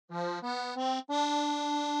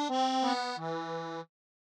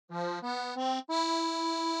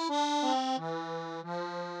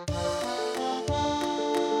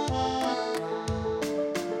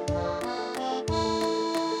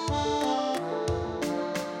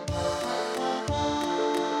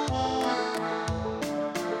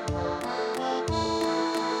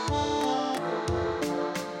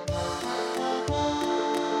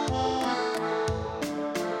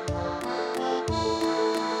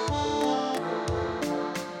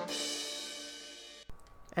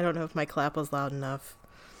I don't know if my clap was loud enough.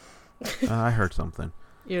 I heard something.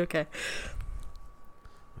 You okay?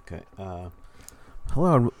 Okay.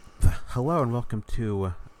 Hello and welcome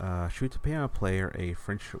to Shoot the Piano Player, a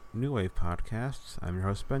French New Wave podcast. I'm your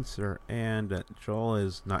host Spencer, and Joel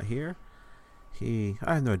is not here. I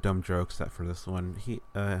have no dumb jokes except for this one. He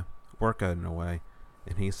work got in the way,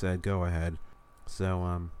 and he said go ahead.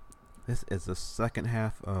 So this is the second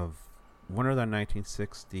half of one of the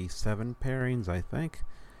 1967 pairings, I think,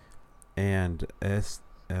 and this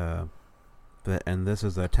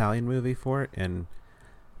is the Italian movie for it, and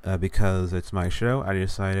because it's my show, I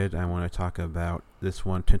decided I want to talk about this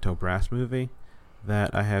one Tinto Brass movie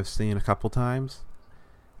that I have seen a couple times,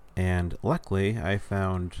 and luckily I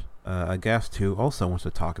found a guest who also wants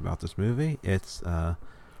to talk about this movie. It's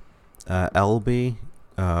LB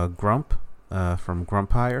Grump from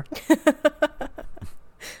Grumpire.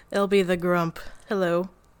 LB the Grump. Hello.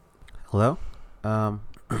 Hello.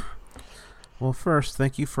 Well, first,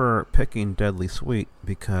 thank you for picking Deadly Sweet,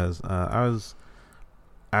 because I was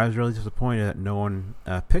really disappointed that no one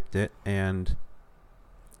picked it, and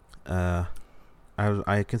I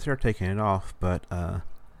considered taking it off, but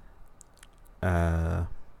yeah,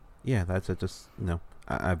 that's it. Just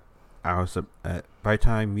I was by the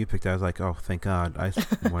time you picked it, I was like, oh, thank God! I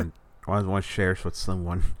want to share this with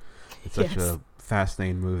someone. It's such a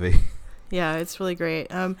fascinating movie. Yeah, it's really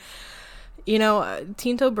great.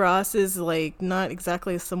 Tinto Brass is like not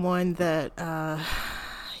exactly someone that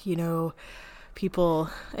people,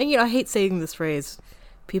 and I hate saying this phrase,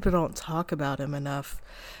 people don't talk about him enough,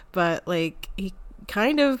 but like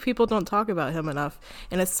people don't talk about him enough,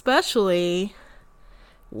 and especially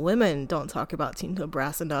women don't talk about Tinto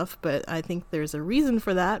Brass enough, but I think there's a reason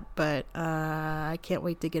for that, but I can't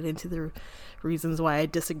wait to get into the reasons why I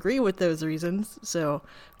disagree with those reasons, so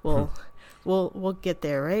we'll get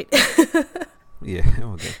there, right? Yeah,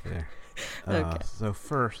 we'll get there. Okay. So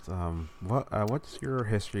first, what's your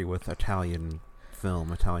history with Italian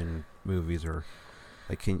movies, or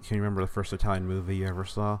like can you remember the first Italian movie you ever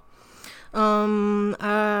saw?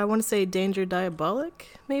 I want to say Danger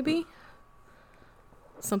Diabolik, maybe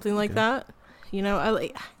something like that. I'm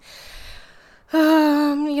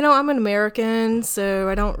an American, so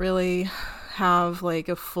I don't really have like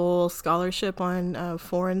a full scholarship on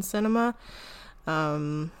foreign cinema.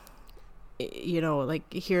 Like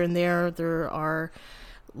here and there are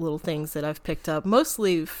little things that I've picked up,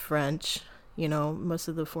 mostly French. Most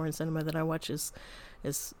of the foreign cinema that I watch is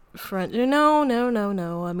French.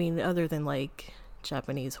 No. I mean, other than like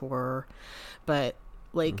Japanese horror, but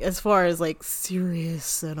like as far as like serious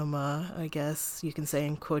cinema, I guess you can say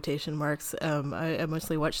in quotation marks, I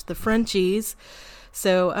mostly watch the Frenchies.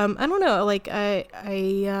 So I don't know, like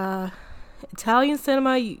I Italian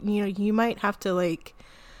cinema, you might have to like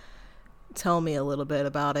tell me a little bit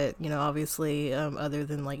about it, obviously, other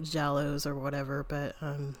than like giallos or whatever, but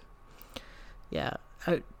yeah.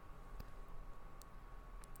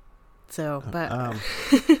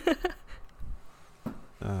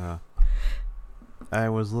 I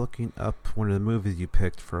was looking up one of the movies you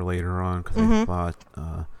picked for later on, because I thought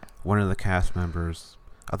one of the cast members,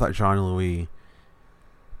 I thought Jean-Louis,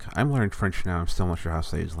 I'm learning French now, I'm still not sure how to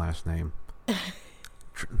say his last name.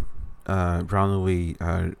 Jean-Louis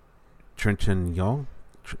Trenton Young,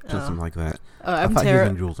 something like that. Oh, I thought he was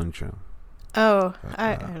in Jules and Joe. Oh, but,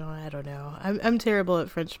 I don't know. I'm terrible at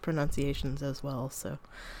French pronunciations as well. So,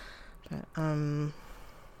 but, yeah,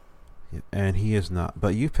 and he is not.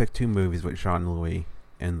 But you picked two movies with Jean-Louis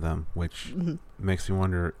in them, which makes me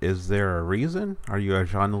wonder: is there a reason? Are you a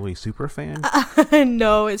Jean-Louis super fan?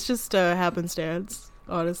 No, it's just happenstance,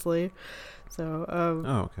 honestly. So,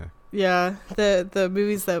 oh, okay. Yeah, the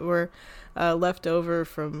movies that were left over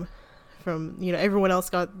from everyone else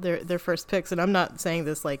got their first picks, and I'm not saying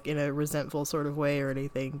this like in a resentful sort of way or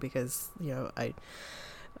anything, because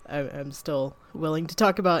I'm still willing to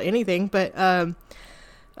talk about anything, but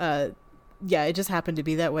yeah, it just happened to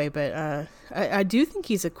be that way. But I do think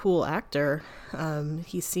he's a cool actor.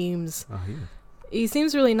 He seems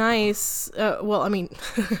really nice. Well, I mean,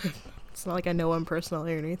 it's not like I know him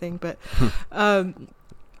personally or anything, but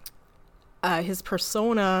his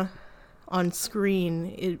persona on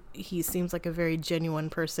screen, he seems like a very genuine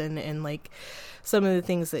person, and like some of the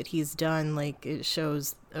things that he's done, like it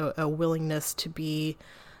shows a willingness to be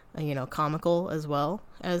comical as well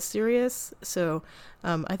as serious. So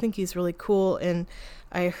I think he's really cool, and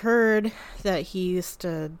I heard that he used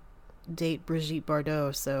to date Brigitte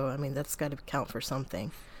Bardot, so I mean that's got to count for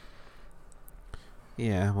something.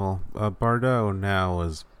 Yeah, well, Bardot now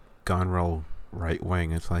is gone real right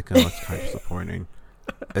wing. It's like, oh, it's kind of disappointing.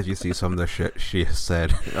 as you see some of the shit she has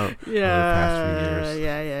said over the past few years.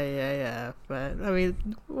 Yeah. But I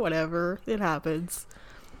mean, whatever. It happens.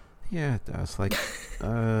 Yeah, it does. Like,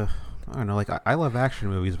 I don't know. Like, I love action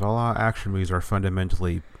movies, but a lot of action movies are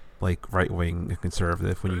fundamentally like right wing and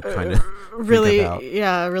conservative when you kind of really, think about.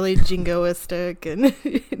 yeah, really jingoistic and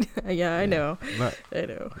yeah, I know. But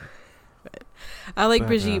I like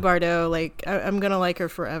Brigitte Bardot. Like, I'm gonna like her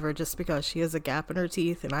forever just because she has a gap in her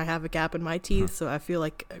teeth and I have a gap in my teeth, so I feel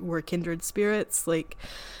like we're kindred spirits. Like,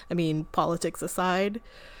 I mean, politics aside,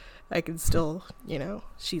 I can still,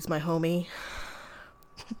 she's my homie.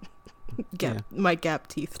 My gap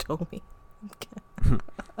teeth told me.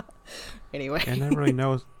 Anyway, I never really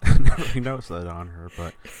noticed that on her,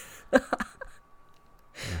 but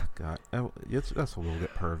yeah, God, that's a little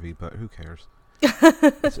bit pervy, but who cares?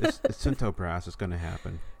 It's Tinto Brass. It's going to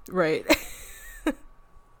happen, right?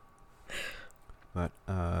 But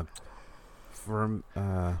I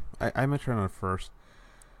mentioned on the first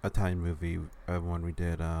Italian movie when we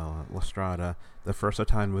did La Strada. The first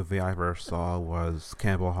Italian movie I ever saw was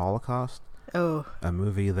Cannibal Holocaust. Oh, a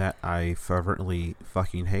movie that I fervently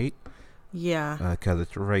fucking hate. Yeah. Because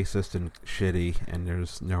it's racist and shitty, and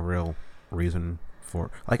there's no real reason for.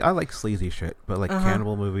 Like, I like sleazy shit, but like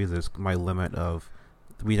cannibal movies is my limit of.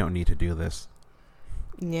 We don't need to do this.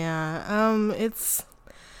 Yeah. It's.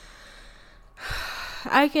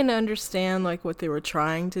 I can understand like what they were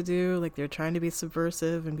trying to do. Like they're trying to be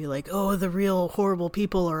subversive and be like, oh, the real horrible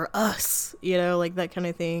people are us. Like that kind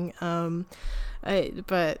of thing.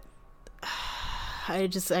 But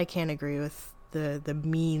I can't agree with the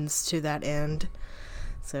means to that end.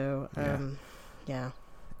 So yeah.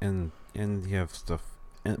 And you have stuff,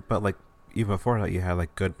 but like even before that, you had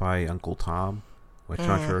like Goodbye Uncle Tom, which I'm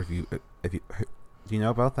not sure if you do you know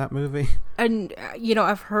about that movie? And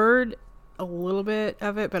I've heard a little bit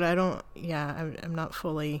of it, but I don't. Yeah, I'm not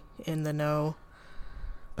fully in the know.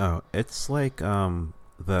 Oh, it's like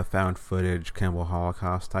the found footage Cannibal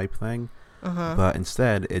Holocaust type thing. But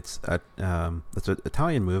instead, it's an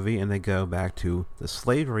Italian movie, and they go back to the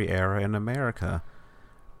slavery era in America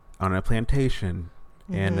on a plantation,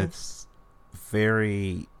 and it's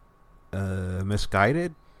very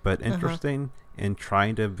misguided but interesting, and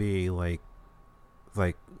trying to be like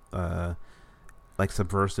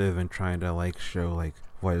subversive and trying to like show like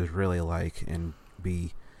what it's really like and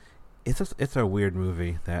be. It's a weird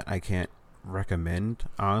movie that I can't recommend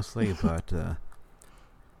honestly, but.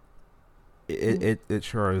 It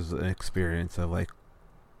sure is an experience of like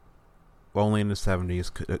only in the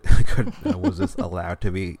 70s was this allowed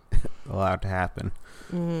to happen.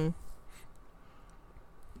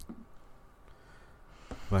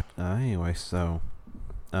 But anyway, so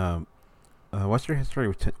what's your history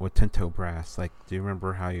with Tinto Brass? Like, do you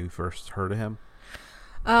remember how you first heard of him?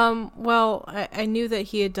 Well, I knew that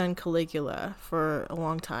he had done Caligula for a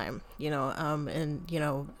long time, and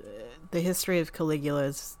the history of Caligula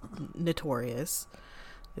is notorious.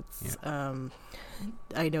 It's,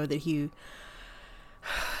 I know that he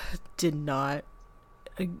did not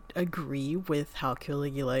agree with how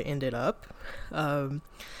Caligula ended up.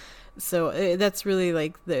 So that's really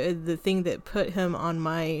like the thing that put him on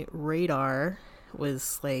my radar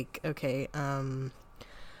was like, okay,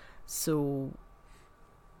 so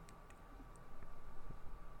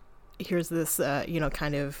here's this,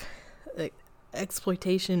 kind of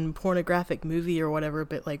exploitation pornographic movie or whatever,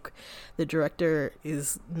 but like the director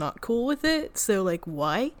is not cool with it. So like,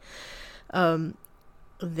 why?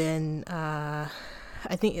 Then I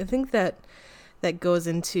think that goes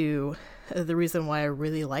into the reason why I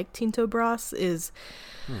really like Tinto Brass is,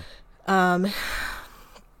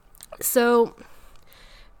 so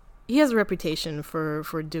he has a reputation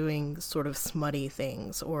for doing sort of smutty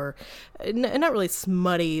things, or not really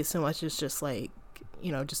smutty so much as just like,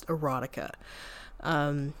 just erotica.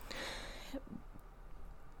 The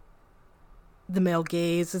male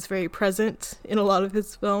gaze is very present in a lot of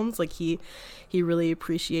his films. Like he really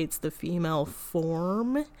appreciates the female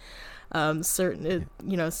form. Certain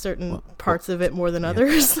parts of it more than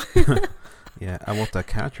others. Yeah, I want to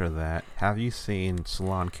counter that. Have you seen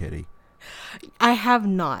Salon Kitty? I have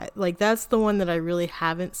not. Like that's the one that I really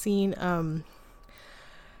haven't seen.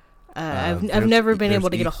 I've never been able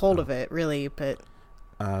to get a hold of it, really, but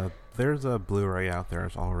there's a Blu-ray out there.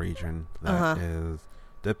 It's all region that is,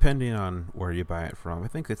 depending on where you buy it from. I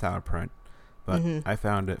think it's out of print, but I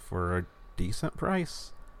found it for a decent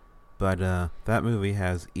price. But that movie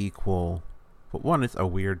has equal. But one, it's a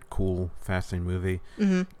weird, cool, fascinating movie.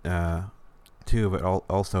 Two, but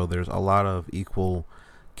also there's a lot of equal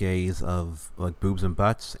gaze of like boobs and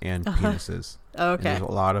butts and penises. Okay. And there's a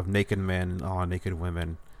lot of naked men and a lot of naked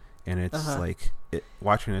women. and it's Uh-huh. like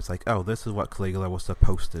watching it's like, oh, this is what Caligula was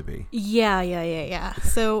supposed to be. Yeah.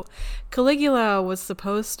 So Caligula was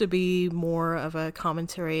supposed to be more of a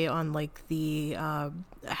commentary on like the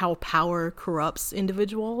how power corrupts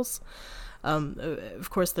individuals. Of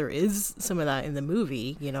course, there is some of that in the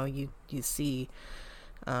movie. You know, you see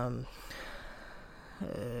um,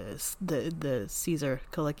 the Caesar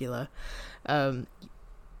Caligula. Um,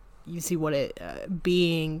 you see what it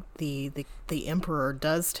being the emperor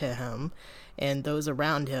does to him and those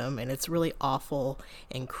around him, and it's really awful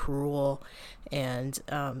and cruel, and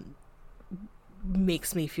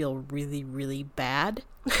makes me feel really really bad,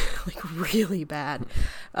 like really bad.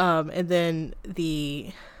 And then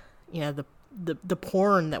the the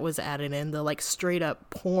porn that was added in, the like straight up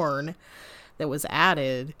porn that was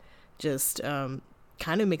added, just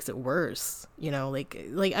kind of makes it worse. You know, like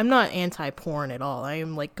I'm not anti porn at all. I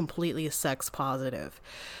am like completely sex positive,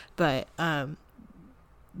 but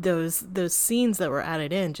those scenes that were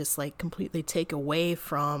added in just like completely take away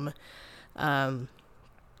from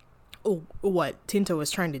what Tinto was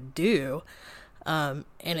trying to do, and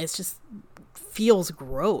it's just feels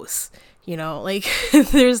gross. You know, like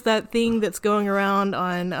there's that thing that's going around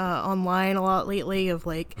on online a lot lately of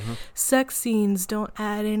like, Mm-hmm. sex scenes don't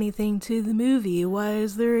add anything to the movie. Why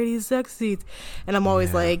is there any sex scenes? And I'm always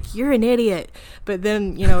Yeah. like, you're an idiot. But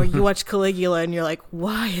then, you know, you watch Caligula and you're like,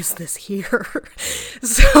 why is this here?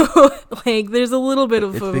 So like there's a little bit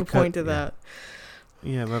of It's a because- point to yeah. that.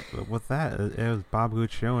 Yeah, but with that, it was Bob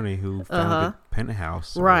Guccione who Uh-huh. founded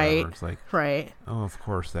Penthouse. Or Right. whatever. It's like, Right. oh, of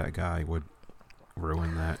course that guy would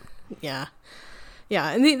ruin that. Yeah.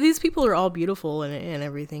 And these people are all beautiful and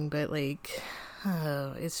everything, but like,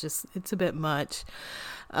 it's a bit much.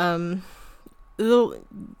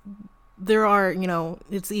 There are, you know,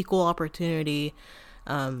 it's equal opportunity,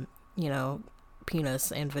 you know,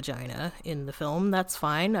 penis and vagina in the film. That's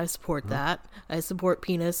fine. I support that. I support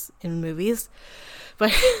penis in movies.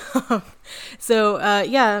 But so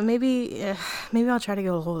yeah, maybe I'll try to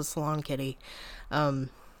get a hold of Salon Kitty,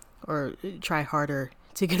 or try harder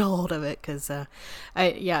to get a hold of it, because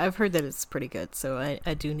I've heard that it's pretty good, so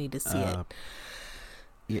I do need to see it.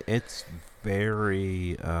 Yeah, it's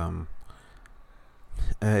very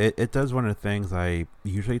it does one of the things I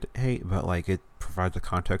usually hate, but like it provides a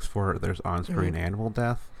context for it. There's on-screen animal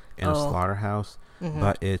death in a slaughterhouse,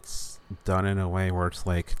 but it's done in a way where it's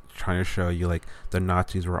like trying to show you like the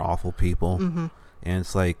Nazis were awful people, and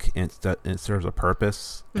it's like it serves a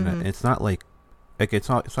purpose, and it's not like it's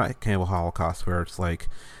not Cannibal Holocaust where it's like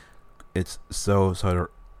it's so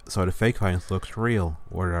the fake violence looks real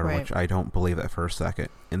or whatever, Right. which I don't believe that for a second.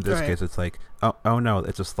 In this Right. case, it's like, oh no,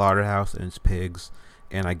 it's a slaughterhouse and it's pigs,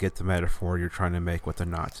 and I get the metaphor you're trying to make with the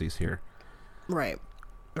Nazis here. Right.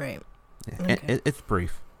 Yeah. Okay. And it's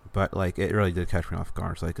brief, but like it really did catch me off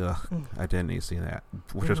guard. It's like, ugh, I didn't need to see that,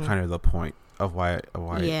 which is kind of the point of why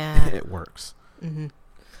Yeah. it works.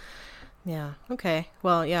 Yeah. Okay.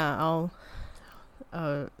 Well, yeah, I'll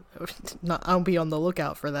I'll be on the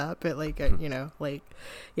lookout for that, but like you know, like,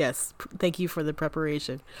 yes, thank you for the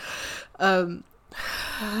preparation.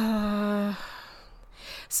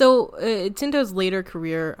 So Tinto's later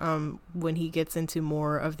career, when he gets into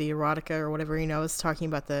more of the erotica or whatever, you know, I was talking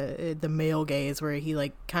about the male gaze, where he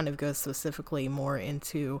like kind of goes specifically more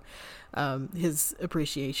into his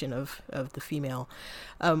appreciation of the female.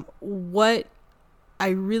 What I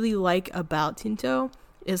really like about Tinto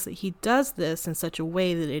is that he does this in such a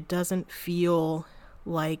way that it doesn't feel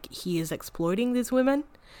like he is exploiting these women.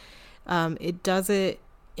 It does it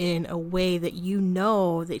in a way that you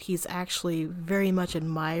know that he's actually very much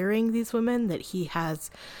admiring these women, that he has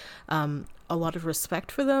a lot of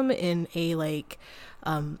respect for them, in a like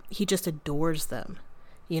he just adores them,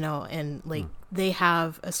 you know, and like they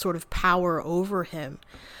have a sort of power over him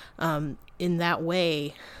in that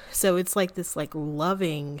way. So it's like this like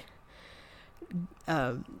loving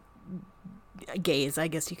gaze, I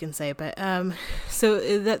guess you can say. But so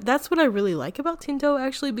that's what I really like about Tinto,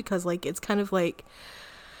 actually, because like it's kind of like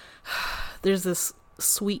there's this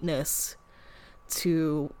sweetness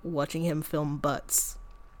to watching him film butts.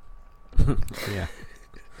 Yeah.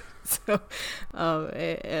 So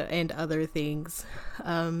and other things.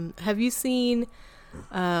 Have you seen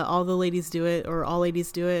All the Ladies Do It, or All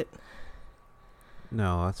Ladies Do It?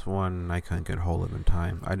 No, that's one I couldn't get hold of in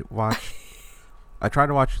time. I tried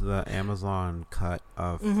to watch the Amazon cut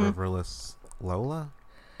of Frivolous Lola,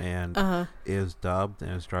 and it was dubbed,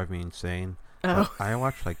 and it was driving me insane. Oh. I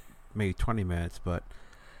watched like maybe 20 minutes, but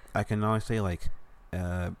I can only say like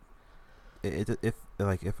it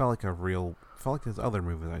felt like there's other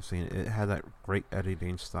movies I've seen. It had that great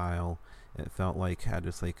editing style. It felt like had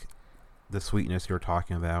this like the sweetness you're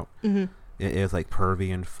talking about. Mm-hmm. It is like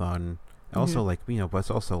pervy and fun. Also, Mm-hmm. like, but it's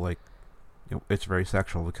also like, it's very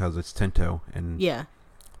sexual because it's Tinto, and Yeah.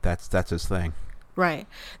 that's his thing. Right.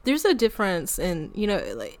 There's a difference in,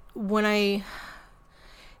 like when I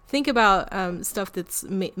think about stuff that's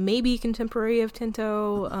maybe contemporary of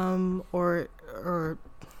Tinto, or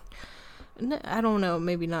I don't know,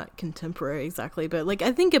 maybe not contemporary exactly, but like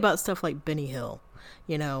I think about stuff like Benny Hill,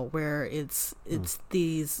 where it's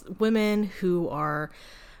these women who are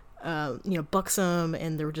buxom,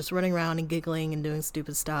 and they're just running around and giggling and doing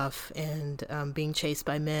stupid stuff, and being chased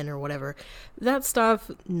by men or whatever. That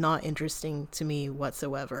stuff, not interesting to me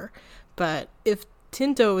whatsoever. But if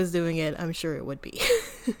Tinto was doing it, I'm sure it would be.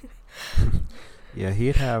 Yeah,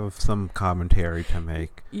 he'd have some commentary to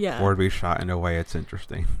make, Yeah. or be shot in a way it's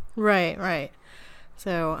interesting. Right.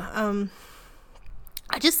 So,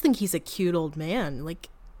 I just think he's a cute old man. Like,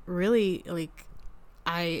 really, like,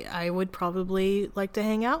 I would probably like to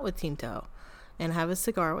hang out with Tinto and have a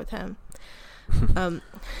cigar with him.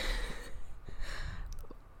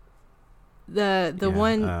 The Yeah,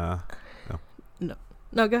 one. no,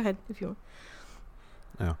 No, go ahead if you want.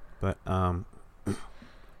 no, but I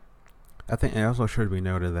think it also should be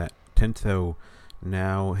noted that Tinto,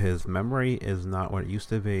 now his memory is not what it used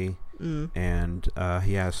to be, and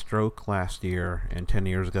he had a stroke last year, and 10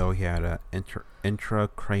 years ago he had a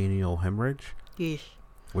intracranial hemorrhage, Yeesh.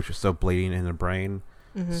 which is still bleeding in the brain.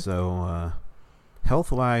 Mm-hmm. So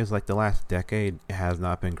health-wise, like the last decade, it has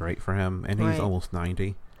not been great for him, and he's Right. almost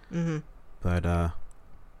 90. Mm-hmm. But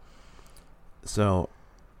so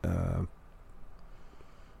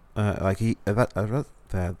like he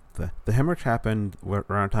that the hemorrhage happened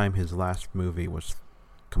around the time his last movie was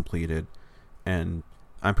completed, and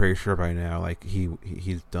I'm pretty sure by now, like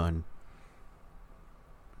he's done.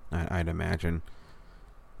 I'd imagine.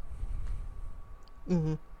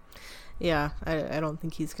 Mm-hmm. Yeah, I don't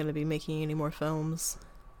think he's going to be making any more films.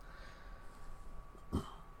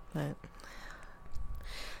 But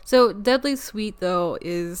so Deadly Sweet, though,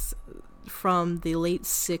 is from the late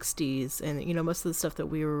 60s, and most of the stuff that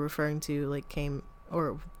we were referring to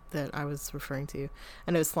or that I was referring to,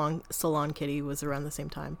 I know Salon Kitty was around the same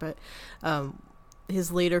time, but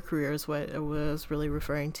his later career is what I was really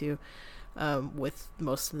referring to, with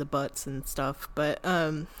most of the butts and stuff. But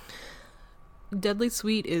Deadly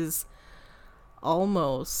Sweet is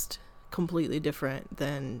almost completely different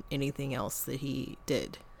than anything else that he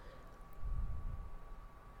did.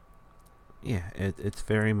 Yeah, it's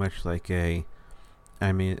very much like I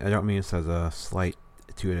don't mean this as a slight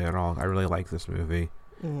to it at all. I really like this movie.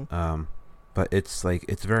 Mm-hmm. But it's like,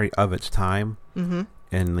 it's very of its time. Mm-hmm.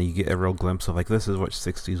 And you get a real glimpse of like, this is what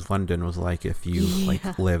 60s London was like if you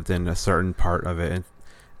like lived in a certain part of it,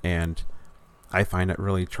 and I find it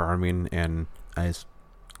really charming. And as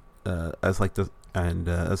like the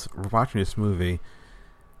as we're watching this movie,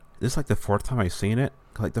 this is like the fourth time I've seen it.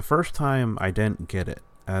 Like the first time I didn't get it.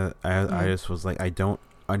 I just was like, I don't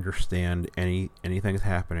understand anything that's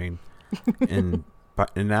happening, and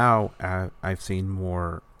now I've seen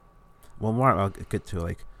more. Well, more I'll get to,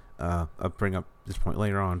 like I'll bring up this point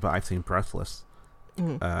later on, but I've seen Breathless,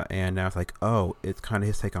 and now it's like, oh, it's kind of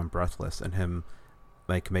his take on Breathless, and him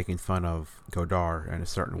like making fun of Godard in a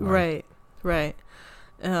certain way. Right.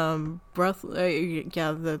 Yeah,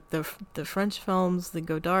 the French films, the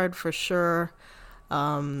Godard for sure,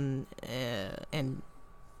 and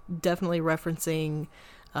definitely referencing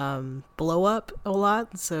Blow Up a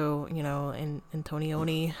lot. So and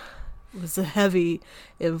Antonioni was a heavy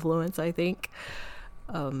influence, I think.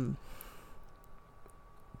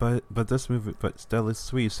 But this movie, but Deadly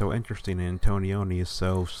Sweet is so interesting, and Antonioni is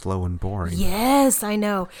so slow and boring. Yes, I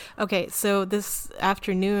know. Okay, so this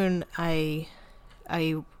afternoon I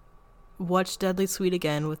watched Deadly Sweet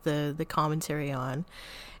again with the commentary on,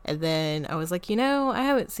 and then I was like, I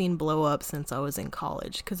haven't seen Blow Up since I was in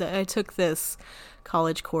college, because I took this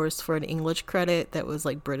college course for an English credit that was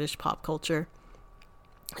like British pop culture.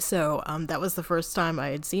 So that was the first time I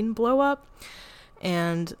had seen Blow Up,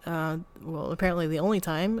 and well, apparently the only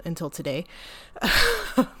time until today.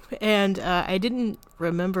 And I didn't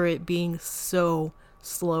remember it being so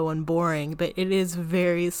slow and boring, but it is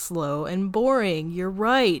very slow and boring. You're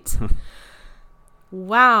right.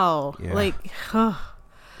 Wow. Yeah. Like,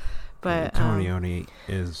 but Antonioni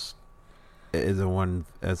is the one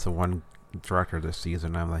director this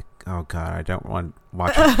season. I'm like, oh god, I don't want to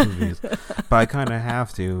watch his movies, but I kind of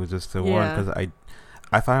have to, just to one, because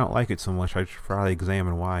if I don't like it so much, I should probably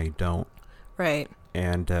examine why I don't. Right.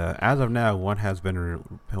 And as of now, one of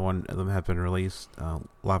them has been released,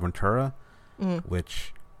 La Ventura,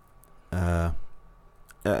 which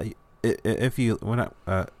if you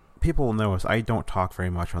people will know us. I don't talk very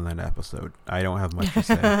much on that episode. I don't have much to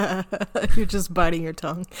say. You're just biting your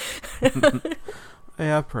tongue.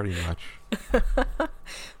 Yeah, pretty much.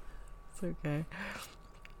 It's okay.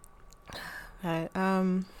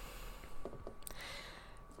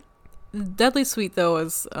 Deadly Sweet though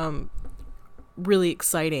is really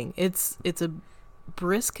exciting. It's a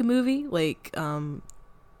brisk movie, like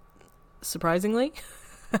surprisingly.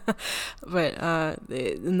 But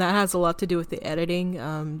and that has a lot to do with the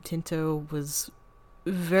editing. Tinto was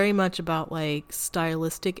very much about like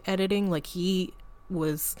stylistic editing. Like he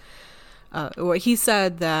was or he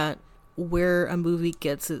said that where a movie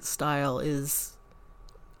gets its style is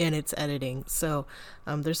in its editing. So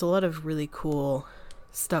there's a lot of really cool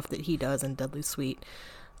stuff that he does in Deadly Sweet,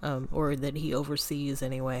 or that he oversees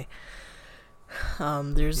anyway.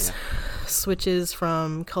 There's switches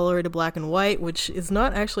from color to black and white, which is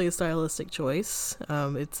not actually a stylistic choice.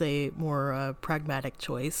 It's a more pragmatic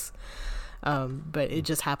choice. But it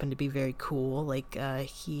just happened to be very cool. Like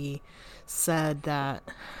he said that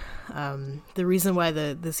the reason why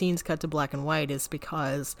the scenes cut to black and white is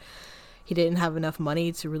because he didn't have enough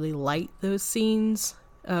money to really light those scenes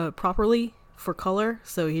properly for color,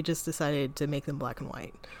 so he just decided to make them black and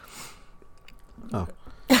white. Oh.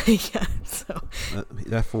 Yeah, so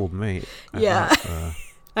that fooled me. I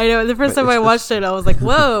know. The first time I watched it, I was like,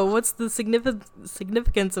 "Whoa, what's the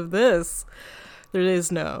significance of this?" There is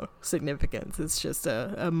no significance. It's just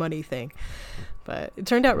a money thing. But it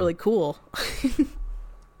turned out really cool.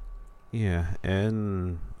 Yeah,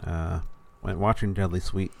 and when watching Deadly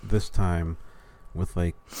Sweet this time, with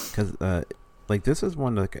because this is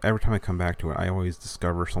one that every time I come back to it, I always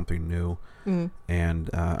discover something new. Mm. And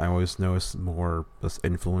I always notice more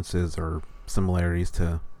influences or similarities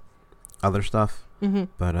to other stuff. Mm-hmm.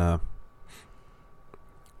 But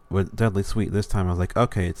with Deadly Sweet this time, I was like,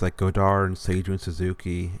 okay, it's like Godard and Seiju and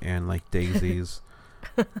Suzuki and like Daisies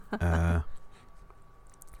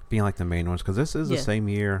being like the main ones, because this is the same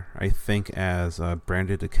year I think as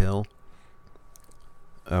Branded to Kill,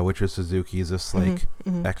 which is Suzuki's just like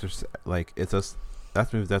it's just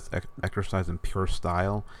that's movie that's exercised in pure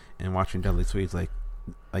style. And watching Deadly Sweet is like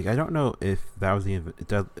I don't know if that was even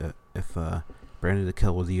if Branded to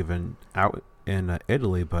Kill was even out in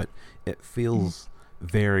Italy, but it feels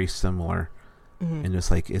very similar. And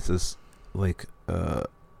just like it's this like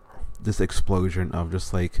this explosion of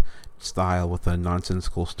just like style with a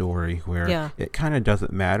nonsensical story where it kind of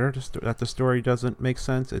doesn't matter that the story doesn't make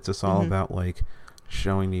sense. It's just all about like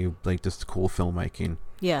showing you like just cool filmmaking.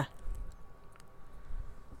 Yeah.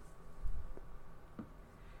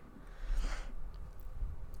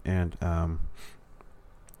 And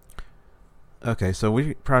okay, so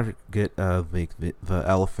we probably get the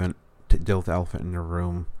elephant to deal with the elephant in the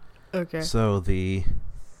room. Okay. So the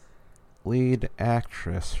lead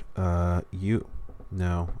actress,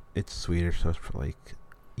 it's Swedish, so it's like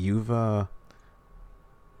Eva.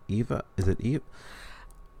 Is it Eva?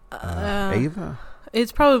 Ava?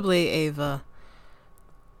 It's probably Ava.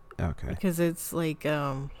 Okay. Because it's like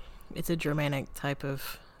it's a Germanic type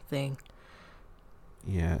of thing.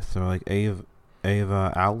 Yeah, so like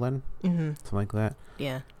Ava Outland, something like that.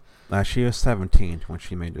 Yeah. She was 17 when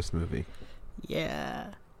she made this movie.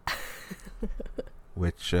 Yeah.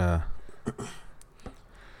 Which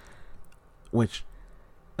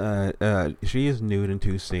she is nude in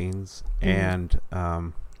 2 scenes, and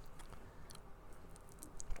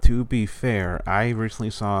to be fair, I recently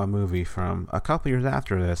saw a movie from a couple years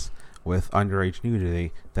after this with underage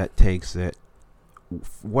nudity that takes it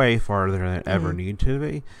way farther than it ever needed to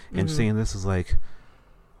be, and seeing this is like,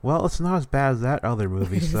 well, it's not as bad as that other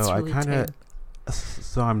movie, so really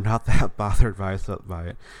I'm not that bothered by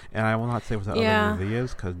it, and I will not say what that other movie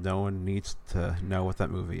is because no one needs to know what that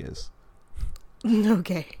movie is.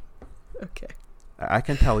 Okay. I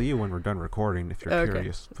can tell you when we're done recording if you're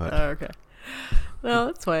curious. But okay. No,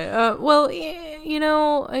 that's fine. Well, I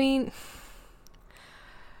mean,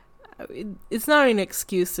 it's not an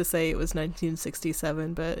excuse to say it was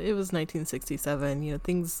 1967, but it was 1967.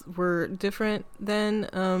 Things were different then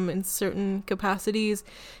in certain capacities.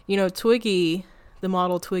 Twiggy, the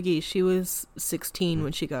model Twiggy, she was 16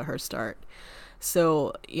 when she got her start.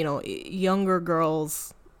 So, younger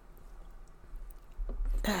girls.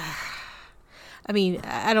 I mean,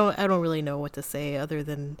 I don't really know what to say other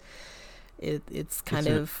than it's kind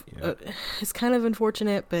of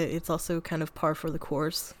unfortunate, but it's also kind of par for the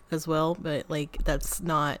course as well. But like, that's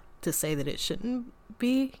not to say that it shouldn't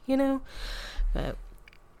be, But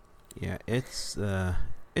yeah, it's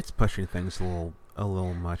pushing things a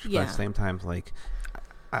little much. But at the same time, like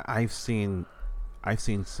I've seen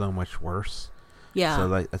so much worse. Yeah. So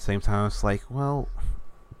like at the same time, it's like, well,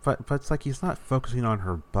 but it's like he's not focusing on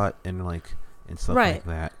her butt and like and stuff Right. like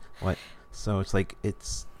that. Like so, it's like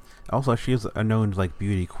it's also she was a known like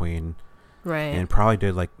beauty queen Right. and probably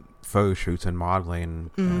did like photo shoots and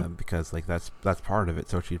modeling Mhm. because like that's part of it.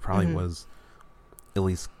 So she probably Mhm. was at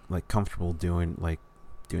least like comfortable doing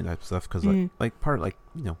that stuff because Mhm. like part like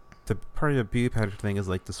you know the part of the beauty pageant thing is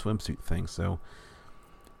like the swimsuit thing. So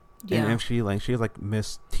Yeah. and she was like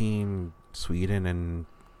Miss Teen Sweden and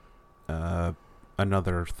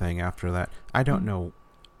another thing after that. I don't Mhm. know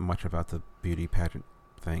much about the beauty pageant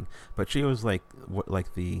thing, but she was like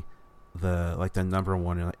like the number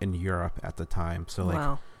one in Europe at the time. So like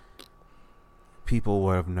Wow. people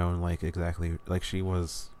would have known like exactly like she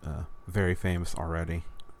was very famous already.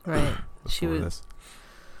 Right. She before was.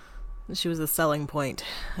 this. She was a selling point,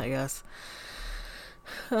 I guess.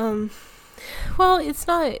 Well, it's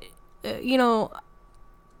not. You know,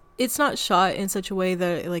 it's not shot in such a way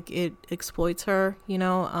that like it exploits her. You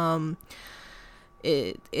know,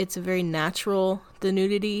 it's a very natural, the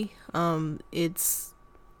nudity. It's,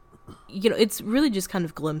 you know, it's really just kind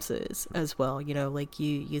of glimpses as well. You know, like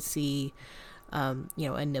you see, you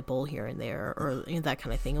know, a nipple here and there, or you know, that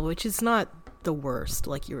kind of thing, which is not the worst,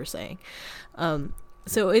 like you were saying.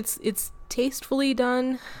 So it's tastefully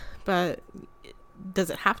done, but does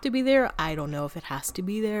it have to be there? I don't know if it has to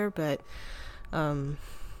be there, but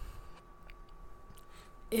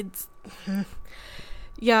it's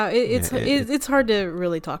yeah, it's hard to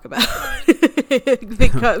really talk about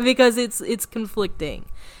because it's conflicting,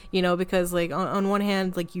 you know, because like on one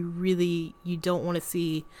hand, like you don't want to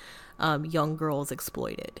see young girls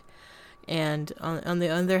exploited. And on the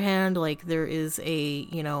other hand, like there is a,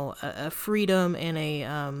 you know, a freedom and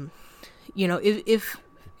a, you know,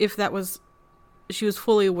 if that was, she was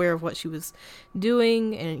fully aware of what she was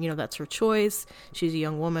doing and, you know, that's her choice. She's a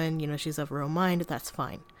young woman, you know, she's of her own mind. That's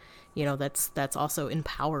fine. You know, that's also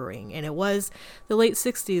empowering. And it was the late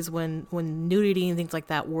 60s when nudity and things like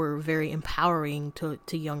that were very empowering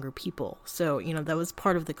to younger people. So, you know, that was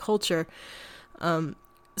part of the culture.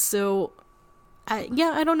 So I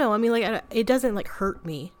don't know. I mean, like, it doesn't like hurt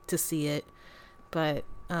me to see it, but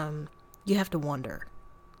you have to wonder.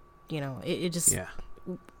 You know, it just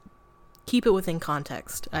keep it within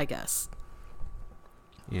context, I guess.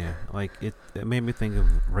 Yeah, like it made me think of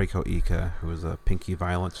Reiko Ika, who was a Pinky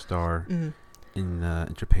Violence star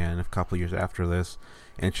in Japan a couple years after this,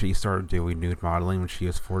 and she started doing nude modeling when she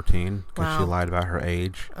was 14 because she lied about her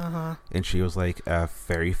age, and she was like a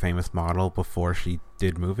very famous model before she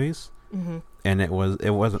did movies. And it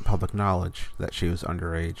wasn't public knowledge that she was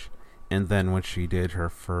underage. And then when she did her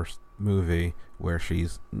first movie where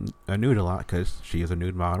she's a nude a lot because she is a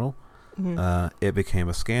nude model, it became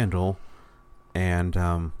a scandal. And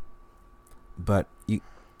but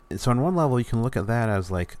so on one level you can look at that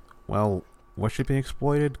as like, well, was she being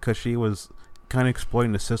exploited? Because she was kind of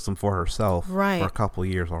exploiting the system for herself for a couple of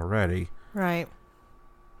years already. Right.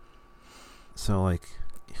 So like,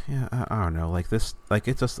 yeah, I don't know, like this, like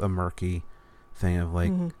it's just a murky thing of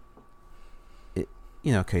like it,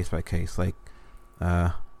 you know, case by case. Like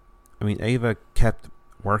I mean, Ava kept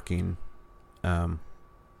working in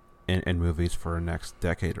movies for the next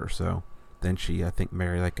decade or so. Then she, I think,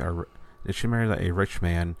 married like a rich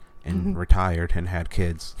man and retired and had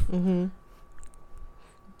kids.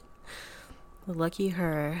 Lucky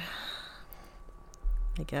her,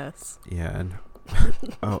 I guess. Yeah. And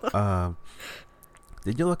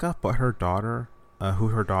did you look up what her daughter, who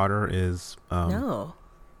her daughter is? No.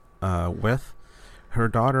 With her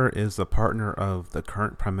daughter is the partner of the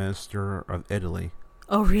current prime minister of Italy.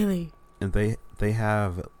 Oh, really? And they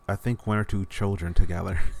have, I think, 1 or 2 children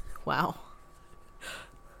together. Wow.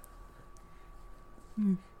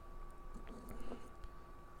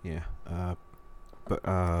 Yeah.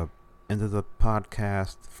 But into the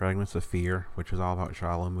podcast Fragments of Fear, which is all about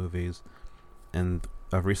giallo movies, and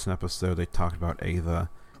a recent episode they talked about Ava,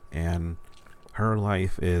 and her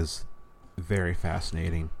life is very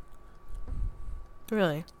fascinating.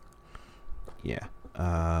 Really? Yeah.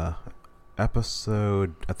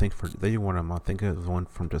 Episode, I think they did one a month. I think it was one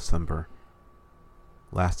from December.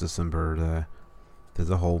 Last December, there's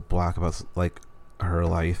a whole block about like her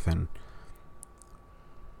life, and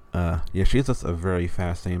yeah, she's just a very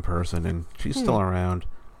fascinating person, and she's still around.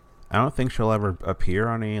 I don't think she'll ever appear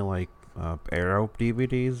on any like Arrow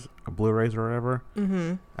DVDs or Blu-rays or whatever.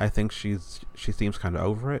 I think she seems kind of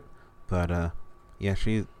over it, but yeah,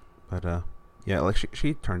 like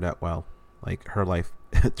she turned out well. Like her life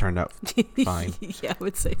turned out fine. Yeah, I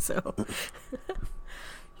would say so.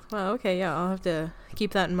 Well, okay, yeah, I'll have to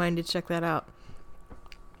keep that in mind to check that out.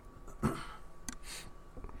 All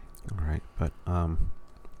right, but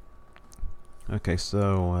Okay,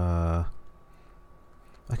 so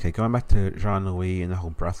going back to Jean-Louis and the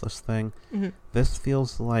whole Breathless thing. Mm-hmm. This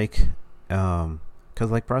feels like, because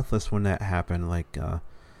like Breathless, when that happened, like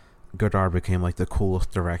Godard became like the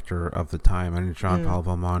coolest director of the time, and Jean-Paul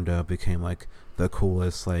Belmondo became like the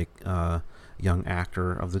coolest like young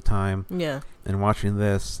actor of the time. Yeah. And watching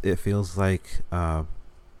this, it feels like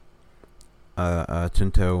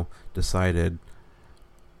Tinto decided,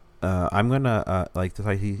 I'm gonna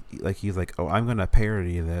he's like, oh, I'm gonna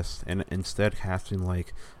parody this, and instead casting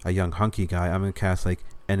like a young hunky guy, I'm gonna cast like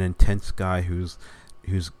an intense guy who's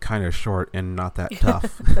kind of short and not that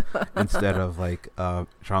tough, instead of like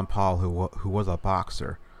Jean-Paul who was a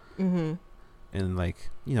boxer. Mm-hmm. And like,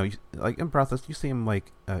 you know, like in Breathless, you see him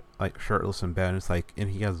like shirtless in bed, and it's like, and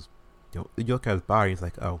he has, you look at his body, it's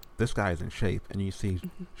like, oh, this guy's in shape. And you see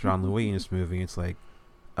Jean-Louis in this movie, it's like,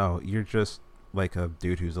 oh, you're just like a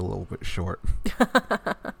dude who's a little bit short.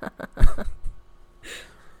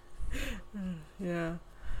 Yeah.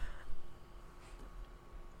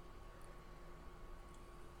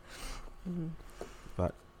 Mm-hmm.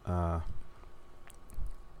 But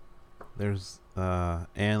there's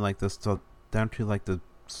and like this, so down to like the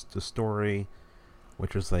story,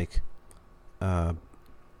 which is like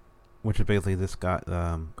which is basically this guy,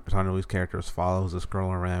 Jean-Louis' character follows this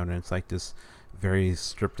girl around, and it's like this very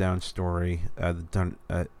stripped down story, done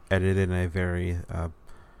edited in a very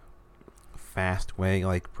fast way,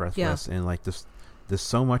 like Breathless. And like this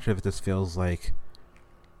so much of it just feels like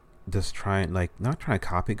just trying, like, not trying to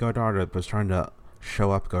copy Godard, but trying to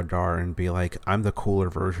show up Godard and be like, I'm the cooler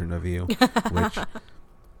version of you. Which,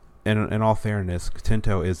 in all fairness,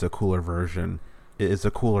 Tinto is the cooler version. It is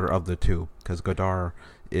the cooler of the two, because Godard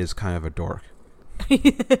is kind of a dork.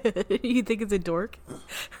 You think it's a dork?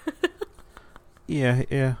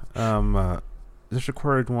 Yeah. Just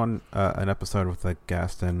recorded an episode with a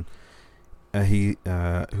guest, and he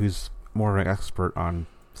who's more of an expert on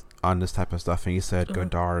this type of stuff, and he said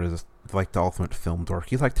Godard is like the ultimate film dork.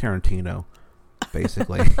 He's like Tarantino,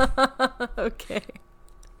 basically. Okay.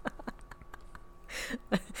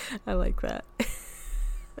 I like that.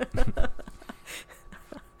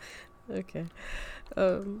 Okay.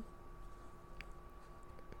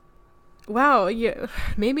 Wow, yeah.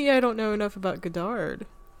 Maybe I don't know enough about Godard,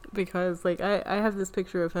 because like I have this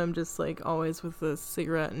picture of him just like always with a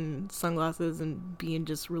cigarette and sunglasses and being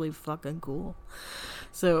just really fucking cool.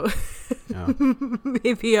 So Yeah.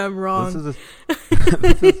 maybe I'm wrong. This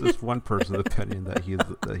is just one person's opinion that he's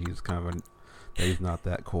kind of that he's not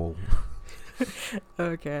that cool.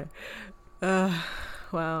 Okay.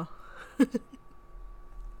 Wow.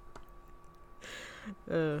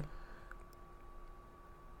 Well,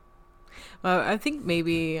 I think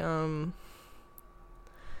maybe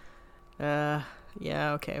yeah,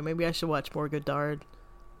 okay, maybe I should watch more Godard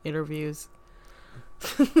interviews.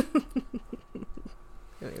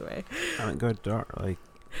 Anyway, I mean, Godard, like,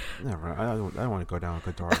 never. I don't want to go down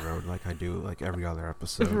a Godard road like I do like every other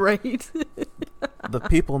episode. Right. The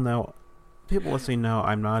people listening know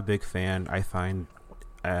I'm not a big fan. I find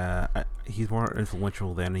he's more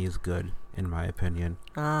influential than he's good, in my opinion.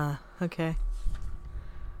 Okay.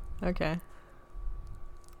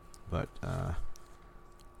 But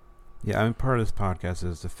yeah, I mean, part of this podcast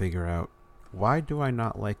is to figure out, why do I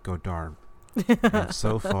not like Godard? And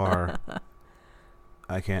so far,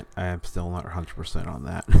 I am still not 100% on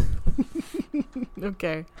that.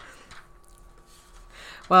 Okay.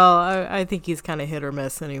 Well, I think he's kind of hit or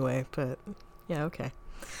miss anyway, but yeah, okay.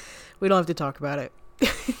 We don't have to talk about it.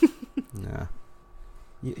 Yeah.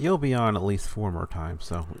 You'll be on at least 4 more times,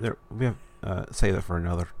 so we have save that for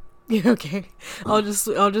another. Yeah, okay. I'll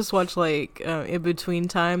just watch like in between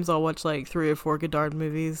times I'll watch like 3 or 4 Godard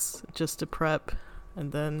movies just to prep,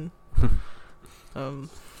 and then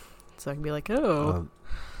so I can be like, oh.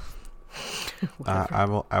 I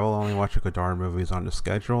will only watch Godard movies on the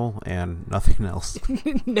schedule and nothing else.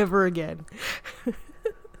 Never again.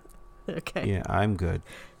 Okay. Yeah, I'm good.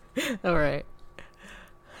 All right.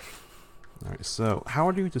 So how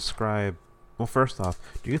would you describe, well, first off,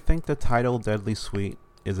 do you think the title Deadly Sweet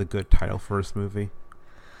is a good title for this movie?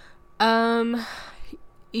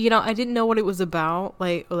 You know, I didn't know what it was about,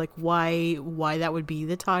 like why that would be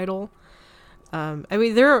the title. I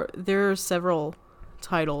mean, there are several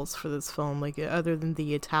titles for this film, like other than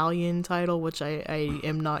the Italian title, which I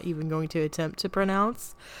am not even going to attempt to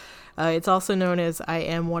pronounce. It's also known as I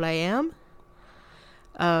Am What I Am.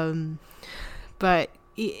 But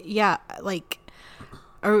yeah, like,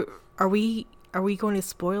 are we going to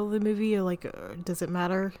spoil the movie, or like, does it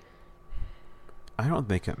matter? I don't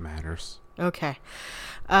think it matters. Okay.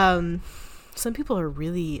 some people are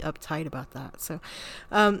really uptight about that. So,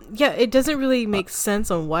 yeah, it doesn't really make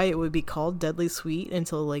sense on why it would be called Deadly Sweet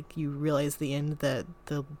until like you realize the end that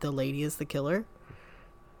the lady is the killer.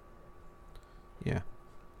 Yeah.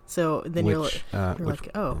 So then you're like,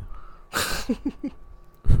 oh.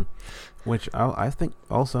 Which I think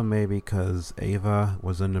also maybe because Ava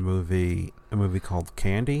was in a movie called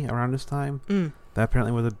Candy around this time. That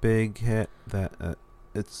apparently was a big hit. That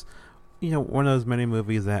it's one of those many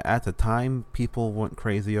movies that at the time people went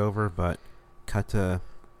crazy over, but cut to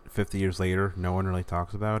 50 years later, no one really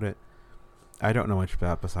talks about it. I don't know much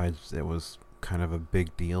about it besides it was kind of a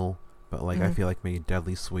big deal. But like I feel like maybe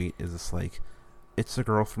Deadly Sweet is just like it's a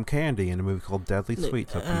girl from Candy in a movie called Deadly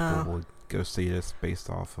Sweet, so people would go see this based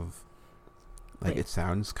off of like it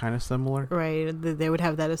sounds kind of similar, right? They would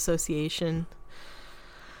have that association.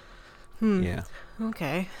 Yeah.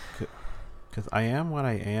 Okay. Because I Am What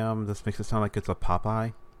I Am, this makes it sound like it's a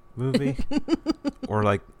Popeye movie, or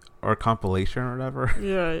a compilation or whatever.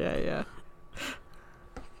 Yeah.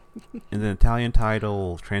 And the Italian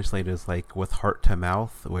title translated is like With Heart to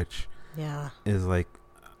Mouth, which is like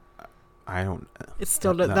I don't. It's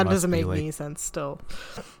still that doesn't make any sense. Still,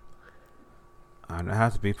 it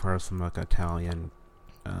has to be part of some like Italian,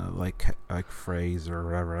 like phrase or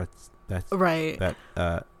whatever. That's right. That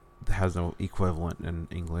has no equivalent in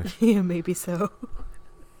English. Yeah, maybe so.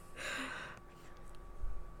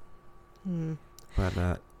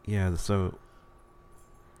 But yeah, so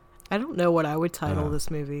I don't know what I would title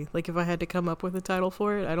this movie. Like if I had to come up with a title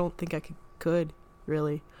for it, I don't think I could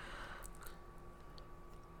really.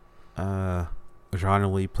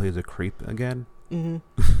 Jean Lee plays a creep again. Good.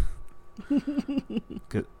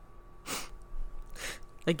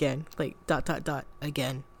 Again, like ...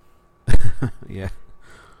 again. Yeah.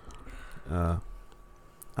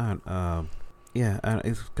 Yeah,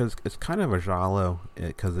 it's because it's kind of a giallo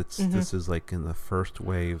because this is like in the first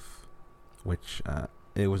wave, which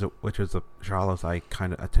which is a giallos I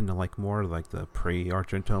tend to like more, like the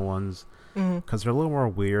pre-Argento ones, because they're a little more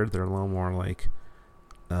weird. They're a little more like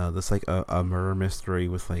this like a murder mystery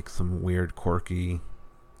with like some weird quirky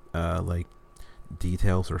like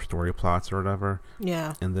details or story plots or whatever.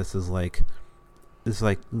 Yeah. And this is like this is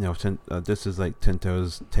like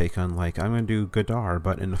Tinto's take on like I'm gonna do Godard,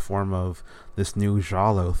 but in the form of this new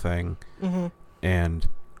giallo thing, and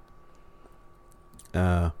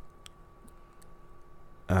but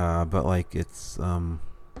like it's going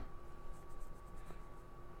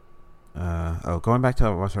back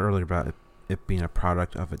to what I said earlier about it being a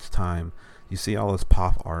product of its time. You see all this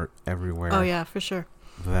pop art everywhere. Oh yeah, for sure.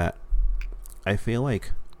 That I feel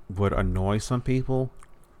like would annoy some people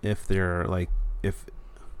if they're like I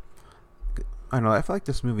don't know. I feel like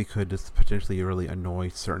this movie could just potentially really annoy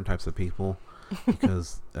certain types of people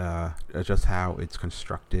because just how it's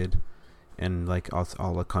constructed and like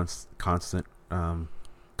all the constant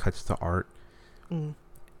cuts to art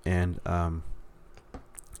and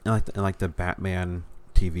like the Batman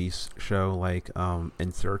TV show like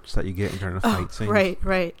inserts that you get during the fight scenes.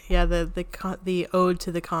 Right. Yeah, the ode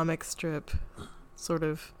to the comic strip sort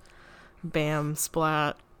of bam,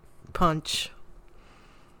 splat, punch,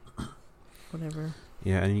 whatever.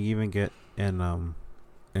 Yeah, and you even get in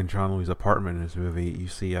John Louis' apartment in this movie, you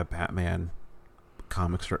see a Batman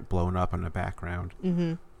comic strip blown up in the background.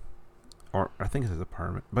 Or I think it's his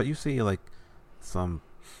apartment, but you see like some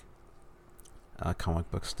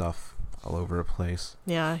comic book stuff all over the place.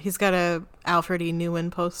 Yeah, he's got a Alfred E.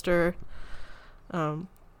 Neumann poster.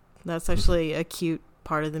 That's actually a cute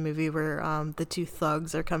part of the movie where the two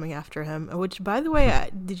thugs are coming after him. Which, by the way,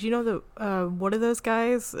 did you know that one of those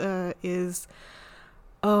guys is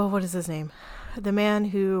what is his name? The man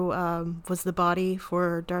who was the body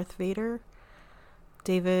for Darth Vader.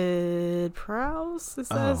 David Prowse, is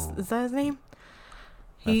that his name?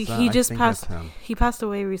 He just passed. He passed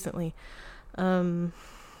away recently. Gosh,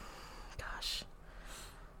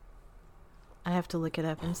 I have to look it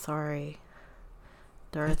up. I'm sorry.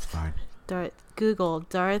 That's fine. Google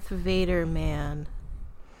Darth Vader man.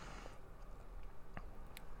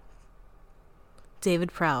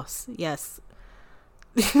 David Prowse. Yes.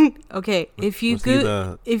 Okay, if you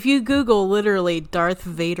Google literally Darth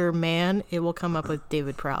Vader man, it will come up with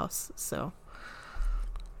David Prowse. So.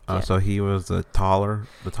 Yeah. So he was the taller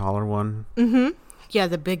one. Yeah,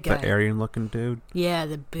 the big guy. The Aryan-looking dude. Yeah,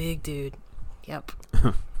 the big dude. Yep.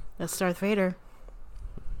 That's Darth Vader.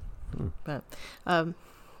 But I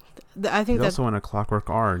think he's also in A Clockwork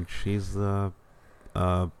Orange. He's the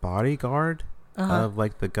bodyguard of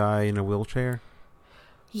like the guy in a wheelchair.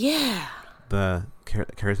 Yeah.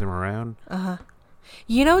 Carries him around.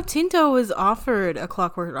 You know, Tinto was offered a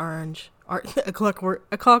Clockwork Orange. A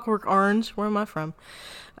Clockwork Orange. Where am I from?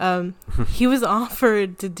 He was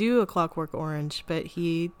offered to do a Clockwork Orange, but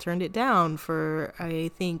he turned it down for, I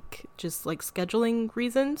think, just like scheduling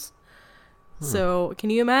reasons. So, can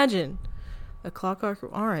you imagine a Clockwork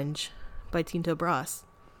Orange by Tinto Brass?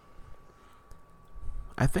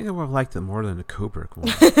 I think I would have liked it more than the Kubrick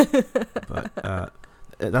one. But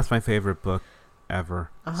that's my favorite book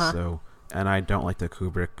ever. So, and I don't like the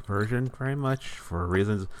Kubrick version very much for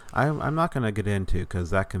reasons I'm not going to get into,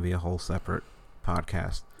 because that can be a whole separate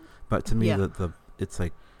podcast. But to me, it's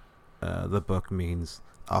like the book means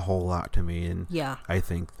a whole lot to me, and I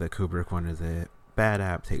think the Kubrick one is a bad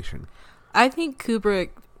adaptation. I think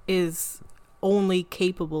Kubrick is only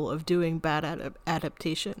capable of doing bad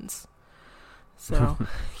adaptations. So,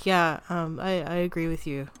 I agree with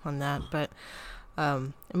you on that. But I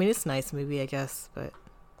mean, it's a nice movie, I guess, but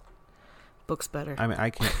book's better. I mean,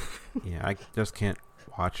 I can't. I just can't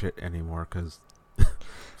watch it anymore because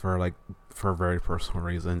for very personal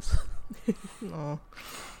reasons. Oh.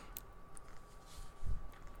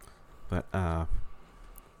 But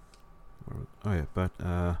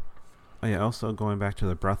also going back to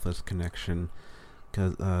the Breathless connection,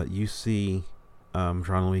 because you see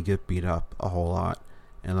Jean-Louis get beat up a whole lot,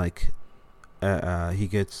 and like he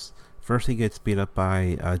gets beat up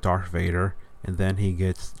by Darth Vader, and then he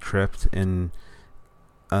gets tripped and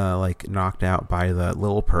like knocked out by the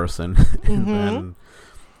little person, and then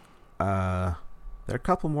there are a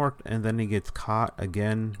couple more, and then he gets caught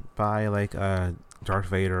again by like Darth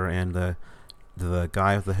Vader and the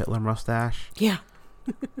guy with the Hitler mustache. Yeah.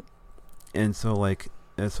 And so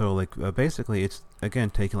basically it's again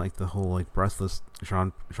taking like the whole like Breathless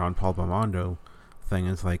Jean-Paul Belmondo thing.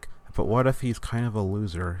 It's like, but what if he's kind of a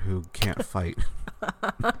loser who can't fight?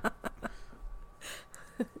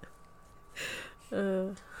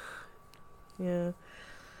 Yeah.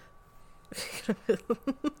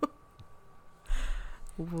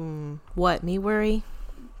 What, me worry?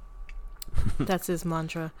 That's his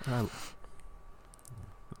mantra.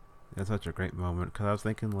 That's such a great moment, because I was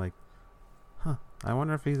thinking like, I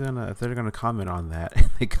wonder if they're gonna comment on that.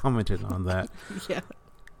 And they commented on that. Yeah.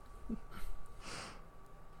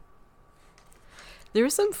 There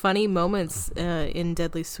were some funny moments in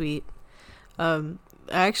Deadly Sweet.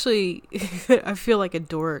 Actually, I feel like a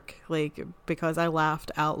dork, like, because I